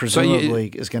somebody presumably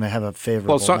is going to have a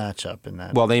favorable matchup in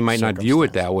that. Well, they might not view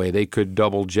it that way. They could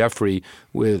double Jeffrey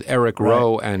with Eric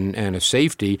Rowe and a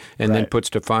safety, and then put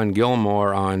Stephon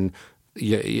Gilmore on...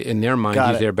 In their mind,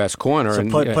 he's their best corner. So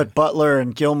put Butler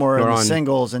and Gilmore in the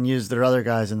singles and use their other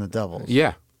guys in the doubles.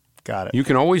 Yeah. Got it. You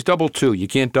can always double two. You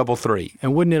can't double three.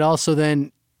 And wouldn't it also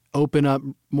then open up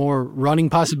more running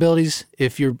possibilities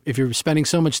if you're spending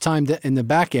so much time in the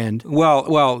back end?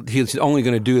 Well, he's only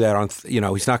going to do that on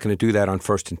he's not going to do that on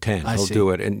 1st and 10. He'll do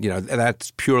it, and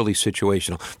that's purely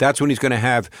situational. That's when he's going to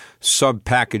have sub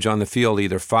package on the field,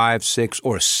 either 5, 6,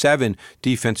 or 7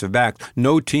 defensive backs.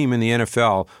 No team in the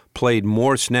NFL played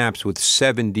more snaps with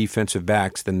 7 defensive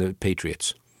backs than the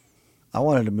Patriots. I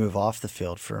wanted to move off the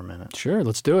field for a minute. Sure,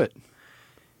 let's do it.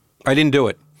 I didn't do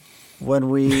it. When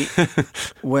we get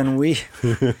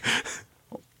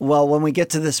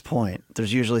to this point,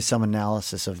 there's usually some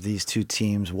analysis of these two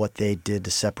teams, what they did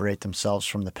to separate themselves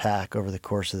from the pack over the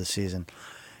course of the season.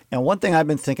 And one thing I've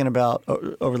been thinking about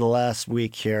over the last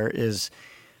week here is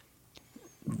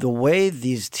the way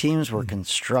these teams were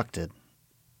constructed,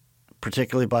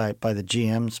 particularly by the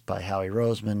GMs, by Howie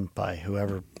Roseman, by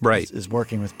whoever is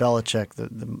working with Belichick,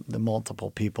 the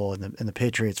multiple people in the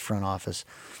Patriots front office.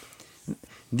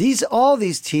 All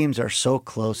these teams are so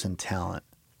close in talent.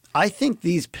 I think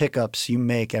these pickups you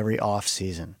make every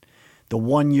offseason, the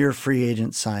 1-year free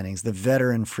agent signings, the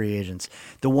veteran free agents,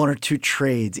 the 1 or 2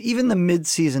 trades, even the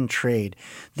midseason trade,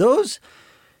 those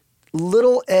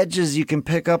little edges you can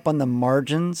pick up on the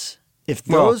margins, if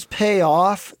those pay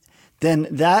off, then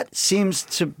that seems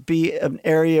to be an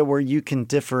area where you can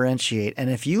differentiate. And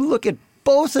if you look at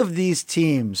both of these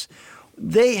teams,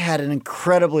 they had an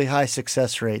incredibly high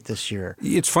success rate this year.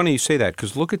 It's funny you say that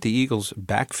because look at the Eagles'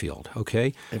 backfield,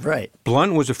 okay? Right.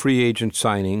 Blunt was a free agent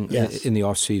signing in the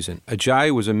offseason. Ajayi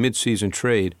was a midseason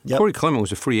trade. Yep. Corey Clement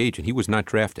was a free agent. He was not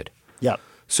drafted. Yep.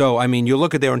 So, I mean, you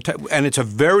look at their and it's a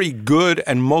very good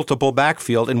and multiple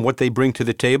backfield in what they bring to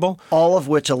the table. All of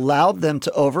which allowed them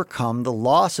to overcome the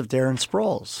loss of Darren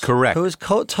Sproles. Correct. Who was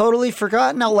totally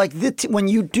forgotten. Now, like when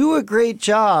you do a great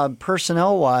job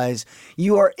personnel-wise,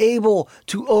 you are able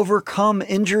to overcome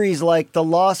injuries like the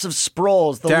loss of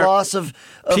Sproles, the loss of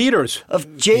Peters.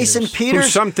 Of Jason Peters. Who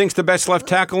some thinks the best left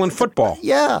tackle in football.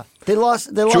 Yeah. They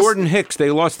lost Jordan Hicks.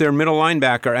 They lost their middle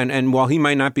linebacker, and while he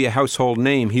might not be a household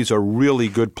name, he's a really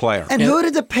good player. And who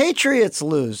did the Patriots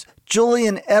lose?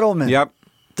 Julian Edelman. Yep.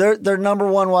 Their number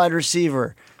 1 wide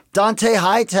receiver. Dante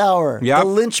Hightower, the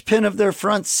linchpin of their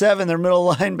front 7, their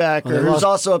middle linebacker, who's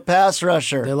also a pass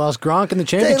rusher. They lost Gronk in the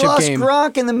championship game. They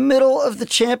lost Gronk in the middle of the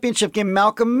championship game.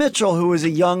 Malcolm Mitchell, who was a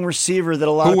young receiver that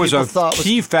a lot of people thought was... Who was a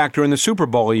key factor in the Super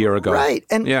Bowl a year ago. Right.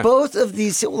 And both of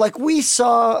these, like we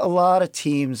saw a lot of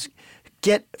teams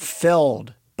get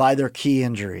felled by their key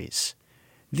injuries.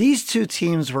 These two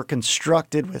teams were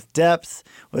constructed with depth,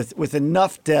 with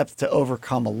enough depth to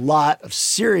overcome a lot of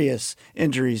serious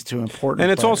injuries to important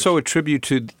And it's players. also a tribute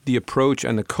to the approach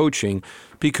and the coaching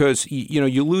because,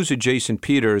 you lose a Jason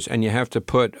Peters and you have to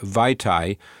put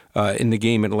Vaitai in the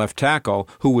game at left tackle,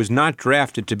 who was not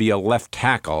drafted to be a left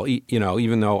tackle,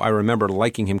 even though I remember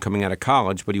liking him coming out of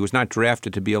college, but he was not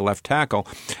drafted to be a left tackle.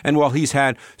 And while he's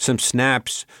had some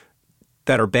snaps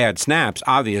that are bad snaps,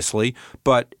 obviously,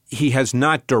 but he has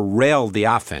not derailed the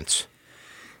offense.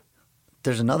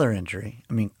 there's another injury.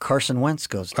 I mean, Carson Wentz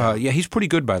goes down. Yeah, he's pretty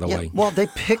good, by the way. Well, they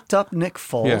picked up Nick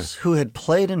Foles, who had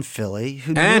played in Philly,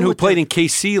 who played in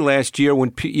KC last year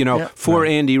when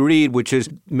Andy Reid, which is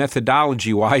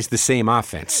methodology-wise the same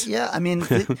offense. Yeah, I mean,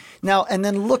 now and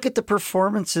then look at the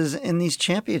performances in these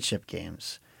championship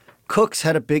games. Cooks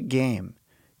had a big game.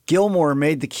 Gilmore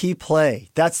made the key play.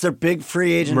 That's their big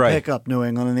free agent pickup, New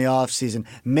England, in the offseason.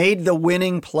 Made the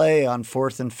winning play on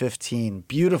 4th and 15.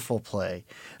 Beautiful play.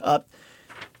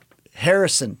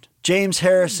 James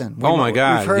Harrison. Oh, my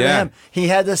God. We've heard of him. He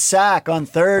had the sack on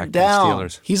third down.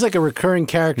 He's like a recurring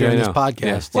character in this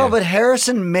podcast. Well, but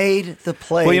Harrison made the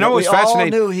play. Well, you know what's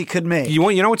fascinating? We all knew he could make.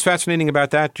 You know what's fascinating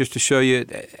about that? Just to show you,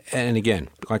 and again,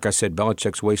 like I said,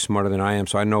 Belichick's way smarter than I am,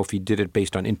 so I don't know if he did it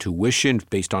based on intuition,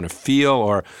 based on a feel,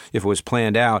 or if it was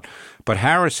planned out. But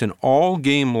Harrison, all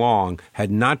game long, had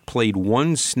not played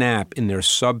one snap in their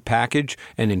sub package,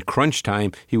 and in crunch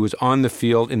time, he was on the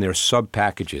field in their sub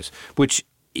packages, which,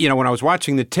 when I was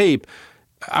watching the tape,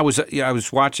 I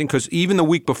was watching because even the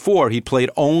week before he played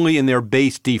only in their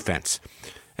base defense,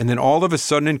 and then all of a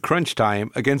sudden in crunch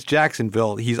time against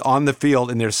Jacksonville, he's on the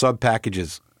field in their sub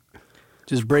packages.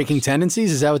 Just breaking tendencies?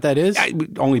 Is that what that is?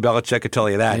 Only Belichick could tell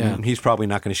you that, and he's probably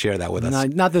not going to share that with us.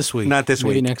 Not this week. Not this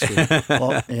Maybe week. Next week.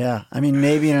 Well, yeah. I mean,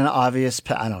 maybe in an obvious,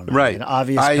 I don't know, right. an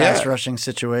obvious pass rushing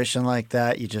situation like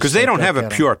that, you just because they don't have a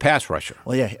pure pass rusher.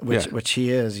 Well, yeah, which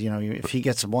he is. If he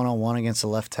gets 1-on-1 against a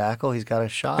left tackle, he's got a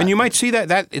shot. And you might see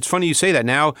that. It's funny you say that.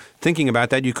 Now thinking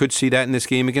about that, you could see that in this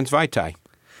game against Vitae.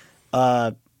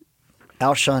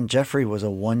 Alshon Jeffrey was a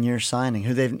 1-year signing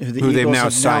who the Eagles have now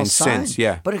signed since,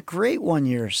 but a great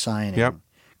 1-year signing. Yep.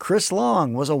 Chris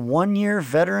Long was a 1-year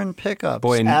veteran pickup,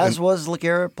 was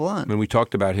LeGarrette Blount. When we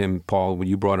talked about him, Paul, when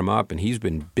you brought him up, and he's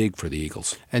been big for the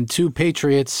Eagles. And two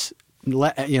Patriots, they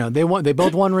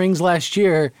both won rings last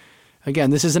year.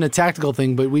 Again, this isn't a tactical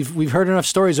thing, but we've heard enough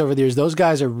stories over the years. Those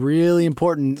guys are really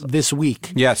important this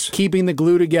week. Yes, keeping the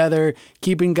glue together,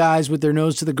 keeping guys with their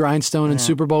nose to the grindstone in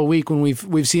Super Bowl week when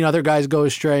we've seen other guys go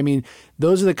astray. I mean,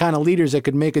 those are the kind of leaders that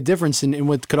could make a difference in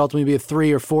what could ultimately be a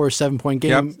 3 or 4 or 7 point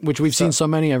game, which we've seen so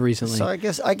many of recently. So I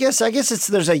guess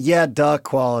there's a duh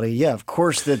quality. Yeah, of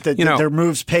course that their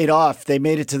moves paid off. They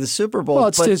made it to the Super Bowl. Well,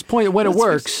 it's to his point when it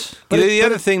works. The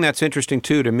other thing that's interesting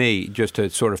too to me, just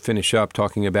to sort of finish up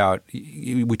talking about,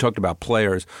 we talked about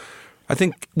players. I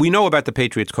think we know about the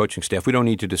Patriots coaching staff. We don't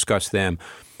need to discuss them.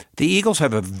 The Eagles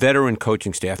have a veteran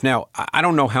coaching staff. Now, I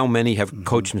don't know how many have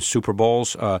coached in Super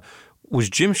Bowls. Was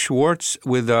Jim Schwartz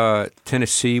with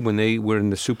Tennessee when they were in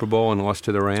the Super Bowl and lost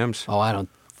to the Rams? Oh, I don't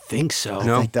think so.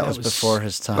 I think that was before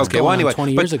his time. Okay, well, anyway,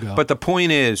 20 years ago. But the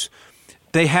point is,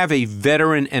 they have a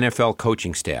veteran NFL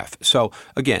coaching staff. So,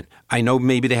 again, I know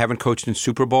maybe they haven't coached in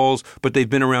Super Bowls, but they've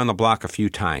been around the block a few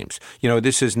times.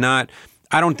 This is not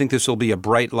 – I don't think this will be a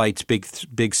bright lights,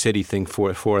 big city thing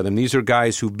for them. These are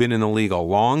guys who've been in the league a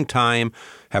long time,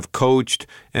 have coached,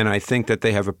 and I think that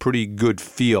they have a pretty good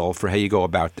feel for how you go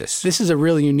about this. This is a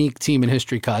really unique team in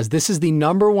history, Cos. This is the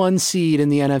number 1 seed in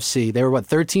the NFC. They were,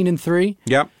 13-3?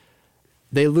 Yep.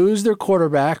 They lose their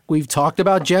quarterback. We've talked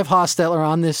about Jeff Hostetler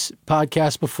on this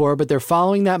podcast before, but they're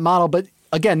following that model. But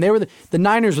again, they were the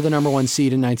Niners were the number 1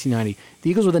 seed in 1990. The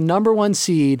Eagles were the number 1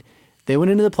 seed. They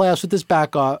went into the playoffs with this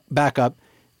backup.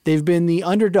 They've been the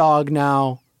underdog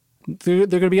now. They're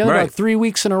going to be underdog 3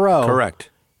 weeks in a row. Correct.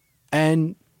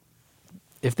 And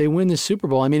if they win the Super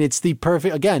Bowl, I mean, it's the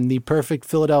perfect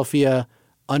Philadelphia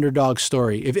underdog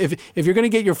story. If you're going to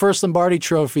get your first Lombardi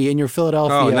trophy in your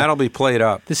Philadelphia, and that'll be played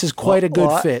up. This is quite a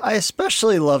good fit. I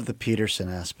especially love the Peterson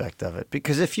aspect of it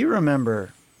because if you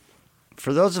remember,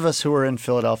 for those of us who were in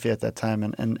Philadelphia at that time,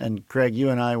 and Greg, you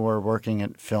and I were working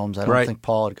at Films. I don't think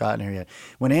Paul had gotten here yet.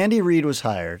 When Andy Reid was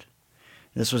hired,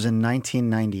 this was in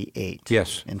 1998.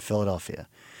 Yes. In Philadelphia.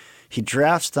 He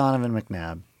drafts Donovan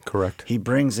McNabb. Correct. He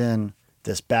brings in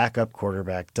this backup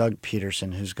quarterback, Doug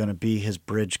Peterson, who's going to be his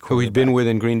bridge quarterback. Who he'd been with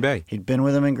in Green Bay. He'd been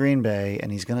with him in Green Bay,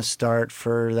 and he's going to start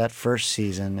for that first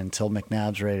season until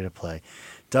McNabb's ready to play.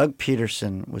 Doug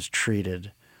Peterson was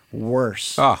treated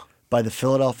worse by the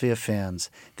Philadelphia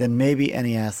fans than maybe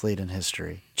any athlete in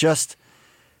history. Just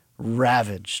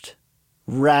ravaged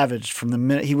from the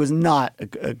minute. He was not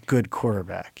a good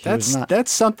quarterback. That's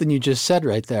something you just said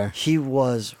right there. He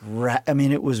was.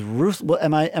 It was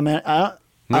ruthless.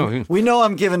 We know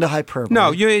I'm given to hyperbole.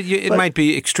 No, it might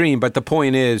be extreme, but the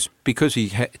point is because he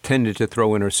tended to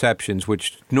throw interceptions,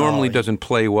 which normally doesn't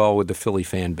play well with the Philly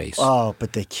fan base. Oh,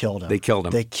 but they killed him.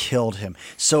 They killed him.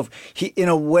 So he, in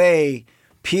a way,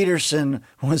 Peterson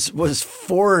was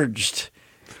forged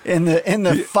in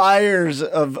the fires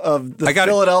of the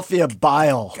Philadelphia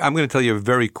bile. I'm going to tell you a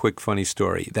very quick, funny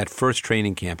story. That first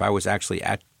training camp, I was actually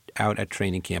at out at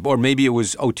training camp, or maybe it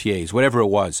was OTAs, whatever it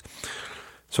was.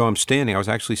 So I was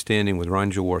actually standing with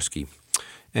Ron Jaworski,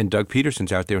 and Doug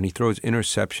Peterson's out there, and he throws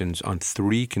interceptions on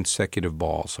 3 consecutive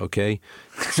balls, okay?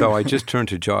 So I just turned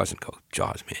to Jaws and go,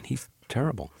 Jaws, man, he's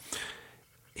terrible.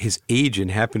 His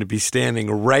agent happened to be standing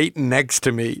right next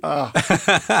to me.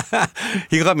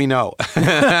 He let me know.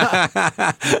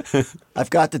 I've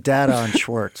got the data on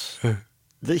Schwartz.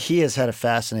 He has had a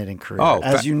fascinating career.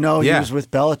 As you know, yeah. he was with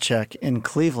Belichick in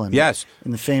Cleveland. Yes.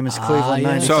 In the famous Cleveland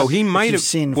 95. So he might if you've have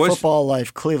seen was, Football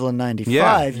Life Cleveland 95,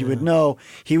 Yeah. you would know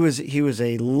he was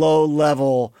a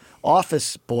low-level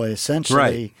office boy, essentially.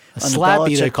 Right. A on the slappy,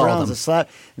 they Belichick called Browns, him. a slap.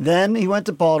 Then he went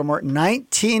to Baltimore,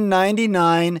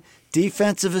 1999,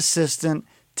 defensive assistant,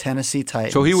 Tennessee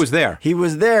Titans. So he was there. He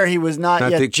was there. He was not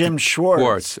yet the- Jim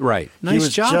Schwartz. Right. He Nice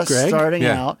was job, just Greg. starting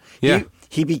Yeah. out. Yeah.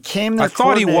 He became their I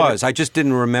thought he coordinator. was. I just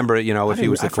didn't remember, if he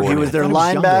was the He coordinator. was their I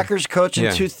thought he was linebackers coach in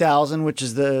Yeah. 2000, which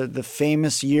is the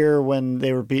famous year when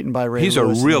they were beaten by Ray He's a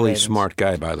Lewis and the really Ravens. smart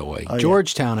guy, by the way.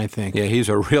 Georgetown, I think. Yeah, he's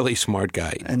a really smart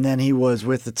guy. And then he was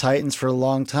with the Titans for a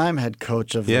long time, head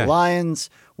coach of Yeah. the Lions,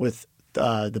 with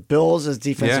the Bills as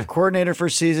defensive Yeah. coordinator for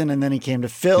a season, and then he came to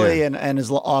Philly Yeah. and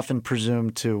is often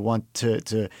presumed to want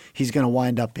to he's going to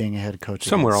wind up being a head coach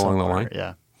Somewhere again along the somewhere. line.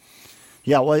 Yeah.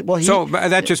 Yeah, well, he, So but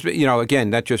that just, again,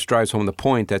 that just drives home the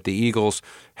point that the Eagles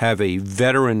have a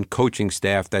veteran coaching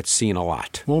staff that's seen a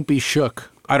lot. Won't be shook.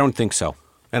 I don't think so.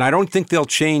 And I don't think they'll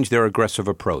change their aggressive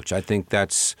approach. I think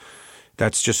that's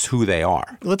just who they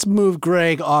are. Let's move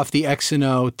Greg off the X and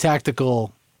O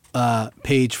tactical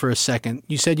page for a second.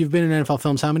 You said you've been in NFL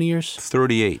films how many years?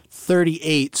 38.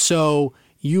 38. So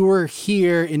you were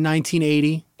here in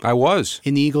 1980 I was.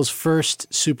 in the Eagles'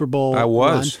 first Super Bowl I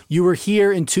was. run. You were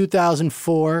here in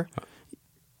 2004,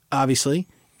 obviously,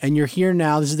 and you're here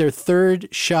now. This is their third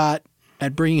shot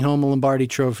at bringing home a Lombardi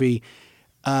trophy.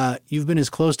 You've been as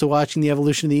close to watching the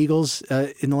evolution of the Eagles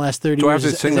in the last 30 Do I years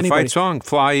have to as sing the anybody. fight song?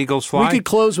 Fly, Eagles, fly? We could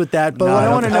close with that, but No, what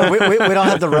I want to know, we don't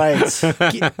have the rights.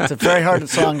 It's a very hard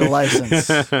song to license.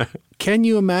 can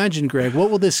you imagine, Greg, what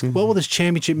will this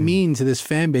championship mean to this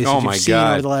fan base Oh, that my you've seen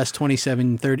God. over the last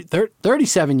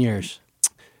 37 years?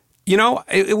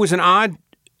 It was an odd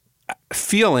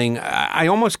feeling. I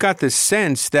almost got the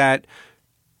sense that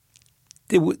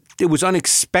it was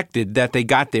unexpected that they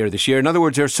got there this year. In other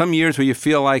words, there are some years where you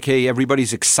feel like, hey,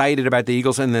 everybody's excited about the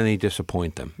Eagles, and then they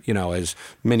disappoint them. As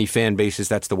many fan bases,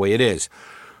 that's the way it is.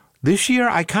 This year,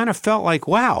 I kind of felt like,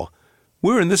 wow,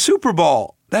 we're in the Super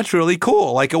Bowl. That's really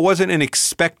cool. Like, it wasn't an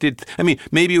expected. I mean,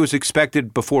 maybe it was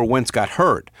expected before Wentz got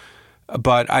hurt,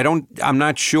 but I'm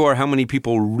not sure how many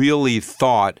people really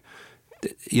thought.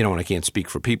 And I can't speak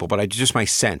for people, but just my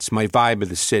sense, my vibe of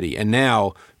the city, and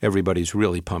now everybody's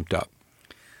really pumped up.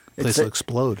 Place will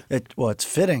explode. It's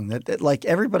fitting that like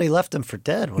everybody left him for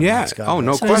dead. When Yeah. Wentz got Oh, hurt.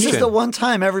 no This question. is the one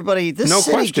time this No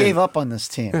city question. gave up on this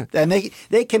team, and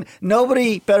they can.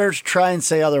 Nobody better try and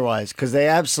say otherwise because they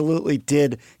absolutely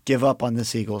did give up on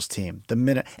this Eagles team the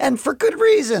minute, and for good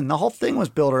reason. The whole thing was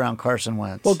built around Carson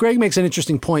Wentz. Well, Greg makes an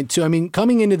interesting point too. I mean,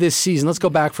 coming into this season, let's go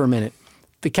back for a minute.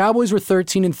 The Cowboys were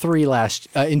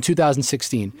 13-3 in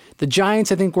 2016. The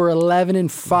Giants, I think, were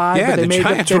 11-5. Yeah, but they the made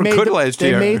Giants they were made good the, last they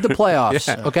year. made the playoffs.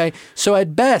 Yeah. Okay, so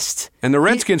at best, And the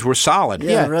Redskins were solid. yeah,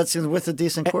 yeah. the Redskins with a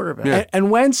decent quarterback. Yeah. and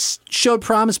Wentz showed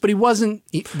promise, but he wasn't.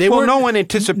 Well, no one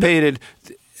anticipated.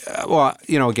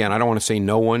 Again, I don't want to say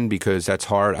no one because that's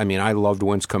hard. I mean, I loved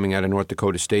Wentz coming out of North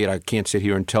Dakota State. I can't sit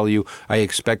here and tell you I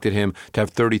expected him to have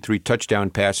 33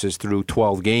 touchdown passes through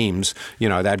 12 games.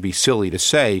 That'd be silly to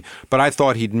say. But I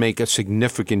thought he'd make a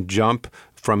significant jump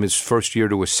from his first year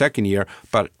to his second year.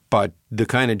 But the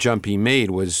kind of jump he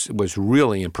made was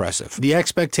really impressive. The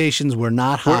expectations were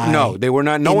not high. No, they were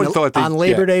not. No one thought they on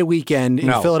Labor Day weekend in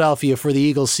No. Philadelphia for the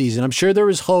Eagles season. I'm sure there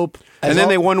was hope. And then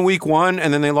they won week 1,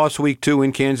 and then they lost week 2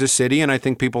 in Kansas City. And I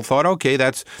think people thought, okay,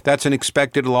 that's an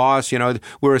expected loss.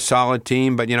 We're a solid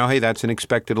team, but hey, that's an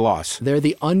expected loss. They're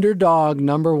the underdog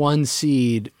number 1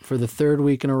 seed for the third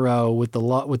week in a row with the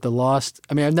lost.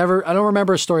 I mean, I don't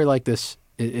remember a story like this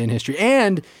in history.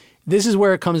 And this is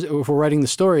where it comes, if we're writing the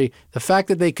story, the fact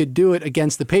that they could do it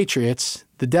against the Patriots,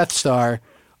 the Death Star,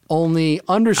 only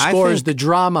underscores the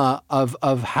drama of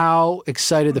how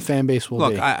excited the fan base will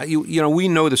Look, be. we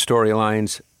know the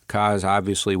storylines, Kaz.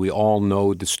 Obviously, we all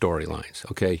know the storylines,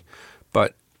 okay?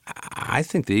 But I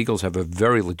think the Eagles have a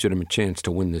very legitimate chance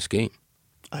to win this game.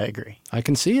 I agree. I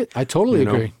can see it. I totally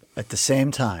agree. At the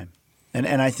same time, and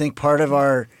I think part of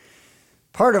our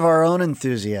own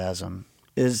enthusiasm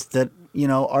is that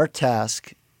our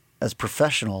task as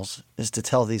professionals is to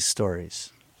tell these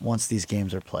stories once these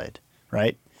games are played,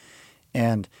 right?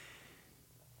 And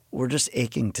we're just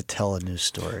aching to tell a new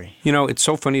story. You know, it's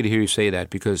so funny to hear you say that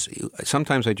because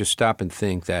sometimes I just stop and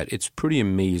think that it's pretty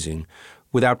amazing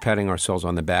without patting ourselves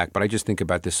on the back, but I just think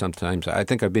about this sometimes. I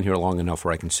think I've been here long enough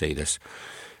where I can say this.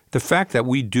 The fact that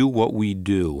we do what we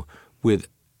do with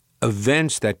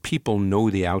events that people know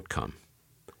the outcome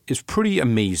is pretty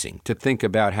amazing to think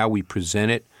about how we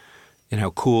present it and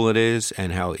how cool it is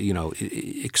and how,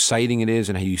 exciting it is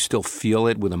and how you still feel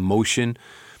it with emotion.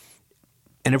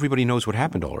 And everybody knows what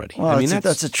happened already. Well,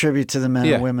 that's a tribute to the men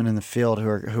and women in the field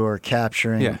who are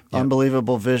capturing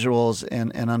unbelievable visuals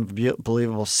and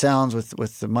unbelievable sounds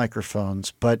with the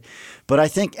microphones. But I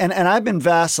think, and I've been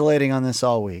vacillating on this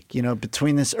all week,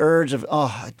 between this urge of,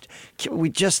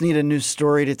 we just need a new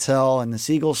story to tell, and this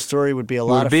Eagles story would be a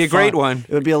lot of fun. It would be a great one.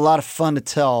 It would be a lot of fun to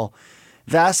tell.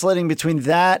 Vacillating between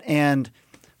that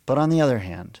but on the other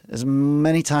hand, as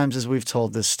many times as we've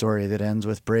told this story that ends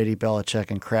with Brady, Belichick,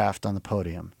 and Kraft on the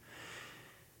podium,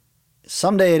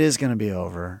 someday it is going to be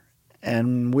over,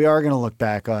 and we are going to look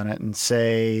back on it and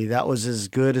say that was as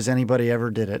good as anybody ever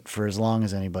did it for as long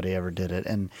as anybody ever did it.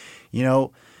 And,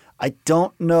 I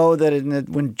don't know that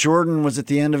when Jordan was at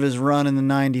the end of his run in the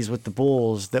 90s with the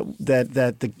Bulls, that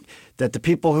the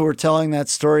people who were telling that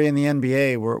story in the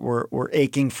NBA were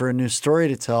aching for a new story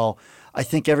to tell. I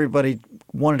think everybody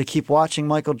wanted to keep watching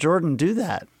Michael Jordan do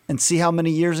that and see how many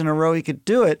years in a row he could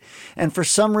do it. And for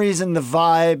some reason, the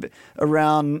vibe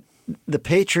around the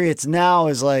Patriots now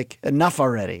is like, enough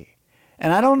already.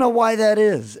 And I don't know why that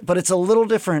is, but it's a little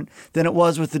different than it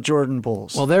was with the Jordan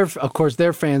Bulls. Well, of course,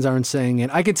 their fans aren't saying it.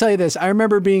 I can tell you this. I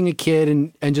remember being a kid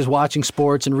and just watching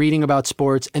sports and reading about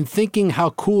sports and thinking how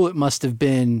cool it must have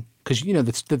been because,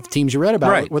 the teams you read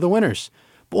about were the winners.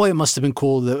 Boy, it must have been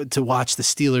cool to watch the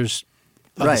Steelers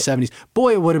of the 70s.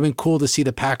 Boy, it would have been cool to see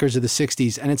the Packers of the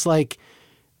 60s. And it's like,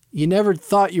 you never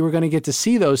thought you were going to get to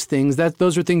see those things.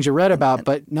 Those are things you read about,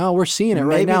 but no, we're seeing it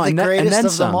right now. Maybe the greatest and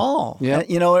of them all. Yeah.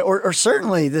 Or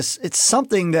certainly it's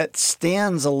something that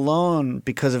stands alone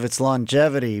because of its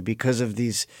longevity, because of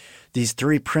these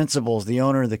three principles, the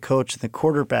owner, the coach, and the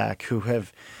quarterback, who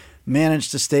have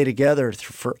managed to stay together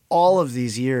for all of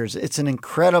these years. It's an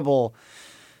incredible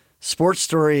sports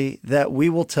story that we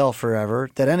will tell forever,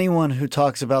 that anyone who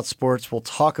talks about sports will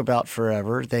talk about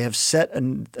forever. They have set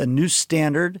a new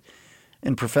standard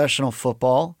in professional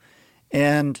football,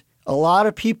 and a lot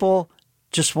of people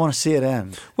just want to see it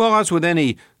end. Well, as with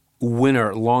any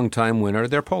winner, longtime winner,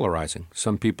 they're polarizing.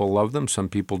 Some people love them, some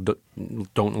people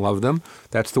don't love them.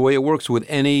 That's the way it works with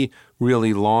any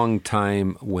really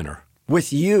longtime winner.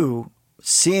 With you,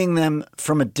 seeing them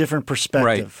from a different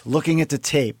perspective, looking at the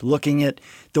tape, looking at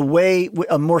the way,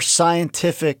 a more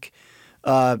scientific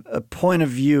point of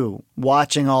view,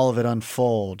 watching all of it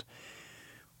unfold.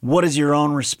 What is your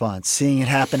own response, seeing it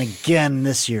happen again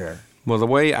this year? Well, the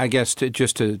way, I guess, to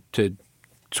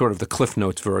sort of the Cliff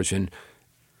Notes version,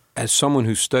 as someone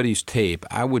who studies tape,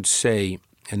 I would say,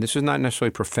 and this is not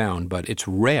necessarily profound, but it's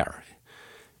rare,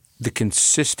 the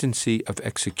consistency of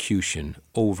execution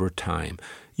over time.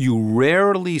 You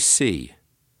rarely see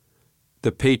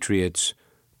the Patriots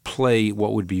play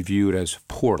what would be viewed as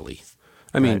poorly.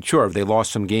 I mean, sure, they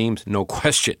lost some games, no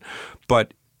question.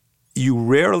 But you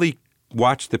rarely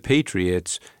watch the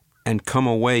Patriots and come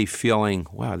away feeling,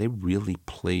 wow, they really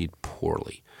played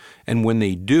poorly. And when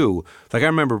they do, like I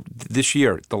remember this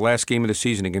year, the last game of the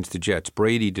season against the Jets,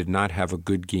 Brady did not have a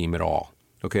good game at all.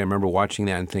 Okay, I remember watching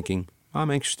that and thinking, I'm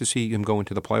anxious to see him go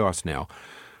into the playoffs now.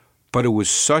 But it was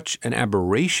such an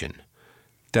aberration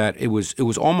that it was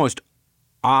almost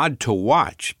odd to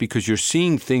watch because you're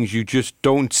seeing things you just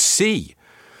don't see.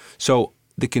 So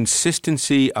the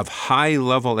consistency of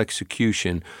high-level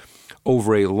execution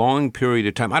over a long period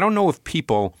of time, I don't know if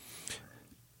people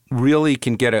really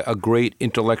can get a great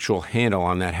intellectual handle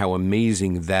on that, how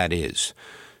amazing that is.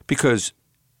 Because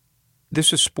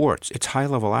this is sports. It's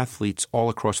high-level athletes all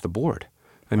across the board.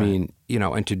 I mean,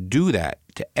 and to do that,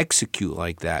 to execute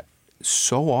like that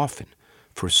so often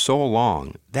for so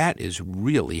long, that is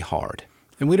really hard.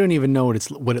 And we don't even know what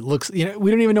it looks. We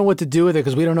don't even know what to do with it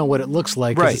because we don't know what it looks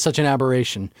like. Because it's such an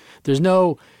aberration. There's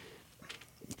no.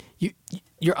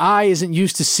 Your eye isn't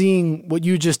used to seeing what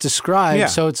you just described,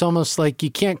 so it's almost like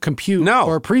you can't compute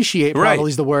or appreciate. Probably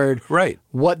is the word. Right.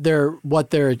 What they're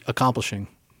accomplishing.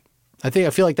 I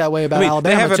feel like that way about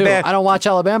Alabama too. I don't watch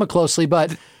Alabama closely,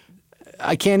 but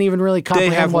I can't even really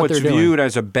comprehend what they're doing. They have what's viewed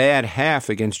as a bad half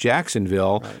against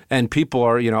Jacksonville, and people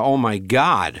are, oh my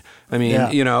God. I mean,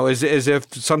 as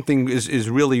if something is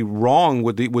really wrong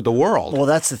with the world. Well,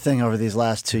 that's the thing over these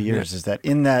last 2 years is that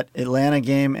in that Atlanta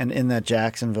game and in that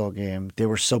Jacksonville game, they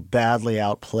were so badly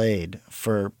outplayed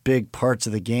for big parts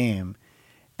of the game.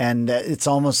 And it's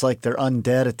almost like they're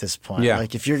undead at this point. Yeah.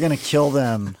 Like if you're going to kill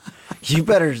them, you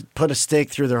better put a stake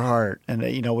through their heart. And,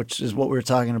 which is what we were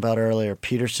talking about earlier.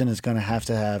 Peterson is going to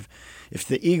have, if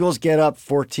the Eagles get up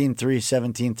 14-3,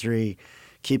 17-3,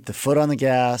 keep the foot on the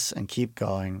gas and keep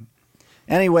going.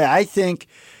 Anyway, I think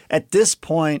at this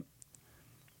point,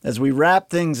 as we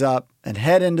wrap things up and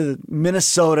head into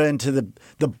Minnesota, into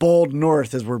the bold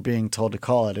north, as we're being told to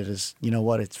call it, it is, you know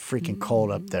what, it's freaking cold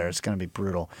up there. It's going to be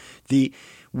brutal.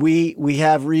 We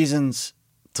have reasons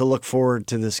to look forward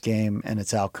to this game and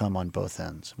its outcome on both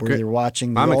ends. We're either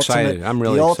watching the ultimate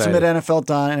NFL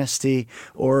dynasty,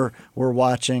 or we're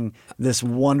watching this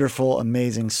wonderful,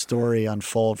 amazing story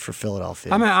unfold for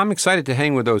Philadelphia. I'm excited to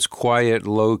hang with those quiet,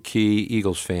 low-key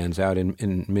Eagles fans out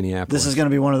in Minneapolis. This is going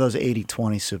to be one of those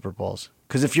 80-20 Super Bowls.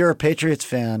 Because if you're a Patriots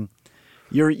fan,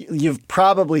 you've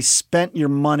probably spent your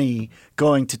money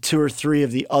going to 2 or 3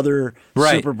 of the other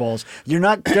Super Bowls. You're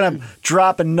not going to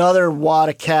drop another wad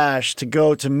of cash to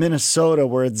go to Minnesota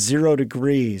where it's 0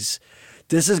 degrees.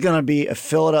 This is going to be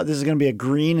This is going to be a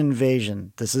green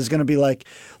invasion. This is going to be like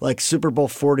Super Bowl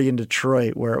 40 in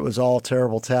Detroit, where it was all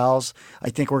terrible towels. I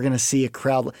think we're going to see a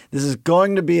crowd. This is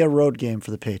going to be a road game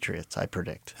for the Patriots, I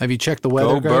predict. Have you checked the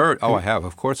weather, Go Bird. Oh, I have.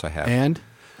 Of course I have. And?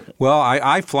 Well,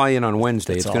 I fly in on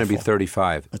Wednesday. It's going to be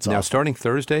 35. It's now, awful. starting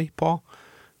Thursday, Paul,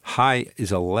 high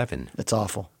is 11. It's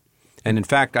awful. And in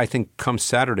fact, I think come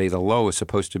Saturday, the low is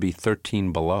supposed to be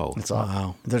 13 below. It's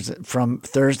awful. From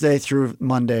Thursday through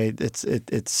Monday, it's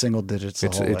single digits.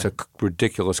 It's a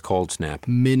ridiculous cold snap.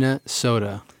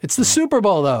 Minnesota. It's the Super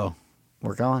Bowl, though.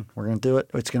 We're going. We're going to do it.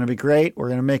 It's going to be great. We're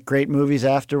going to make great movies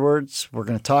afterwards. We're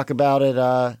going to talk about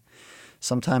it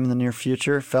sometime in the near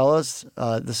future, fellas.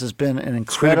 This has been an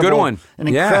incredible, good one.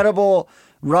 Incredible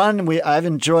run. I've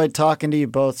enjoyed talking to you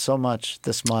both so much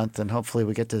this month, and hopefully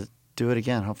we get to do it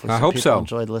again. Hopefully, I hope people so.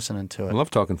 Enjoyed listening to it. I love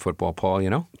talking football, Paul.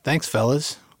 Thanks,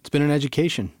 fellas. It's been an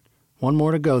education. One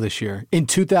more to go this year in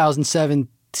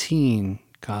 2017,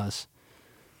 Cos.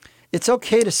 It's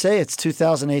okay to say it's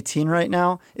 2018 right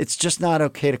now. It's just not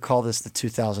okay to call this the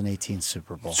 2018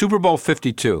 Super Bowl. Super Bowl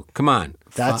 52. Come on.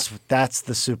 That's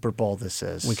the Super Bowl this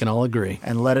is. We can all agree.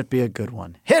 And let it be a good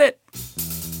one. Hit it!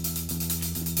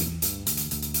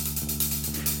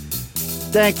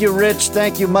 Thank you, Rich.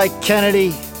 Thank you, Mike Kennedy.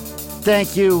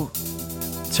 Thank you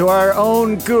to our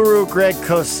own guru, Greg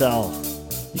Cosell.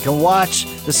 You can watch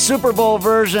the Super Bowl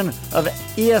version of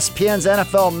ESPN's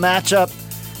NFL matchup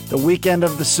the weekend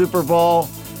of the Super Bowl.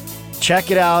 Check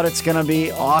it out. It's going to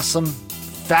be awesome,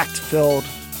 fact-filled.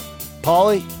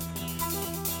 Paulie?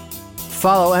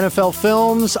 Follow NFL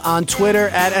Films on Twitter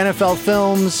at NFL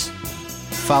Films.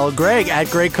 Follow Greg at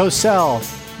Greg Cosell.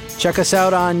 Check us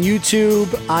out on YouTube,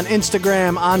 on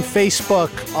Instagram, on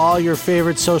Facebook, all your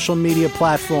favorite social media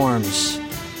platforms.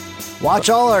 Watch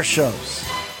all our shows.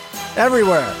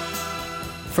 Everywhere.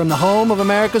 From the home of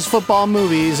America's football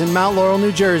movies in Mount Laurel,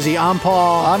 New Jersey, I'm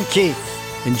Paul. I'm Keith.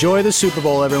 Enjoy the Super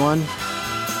Bowl, everyone.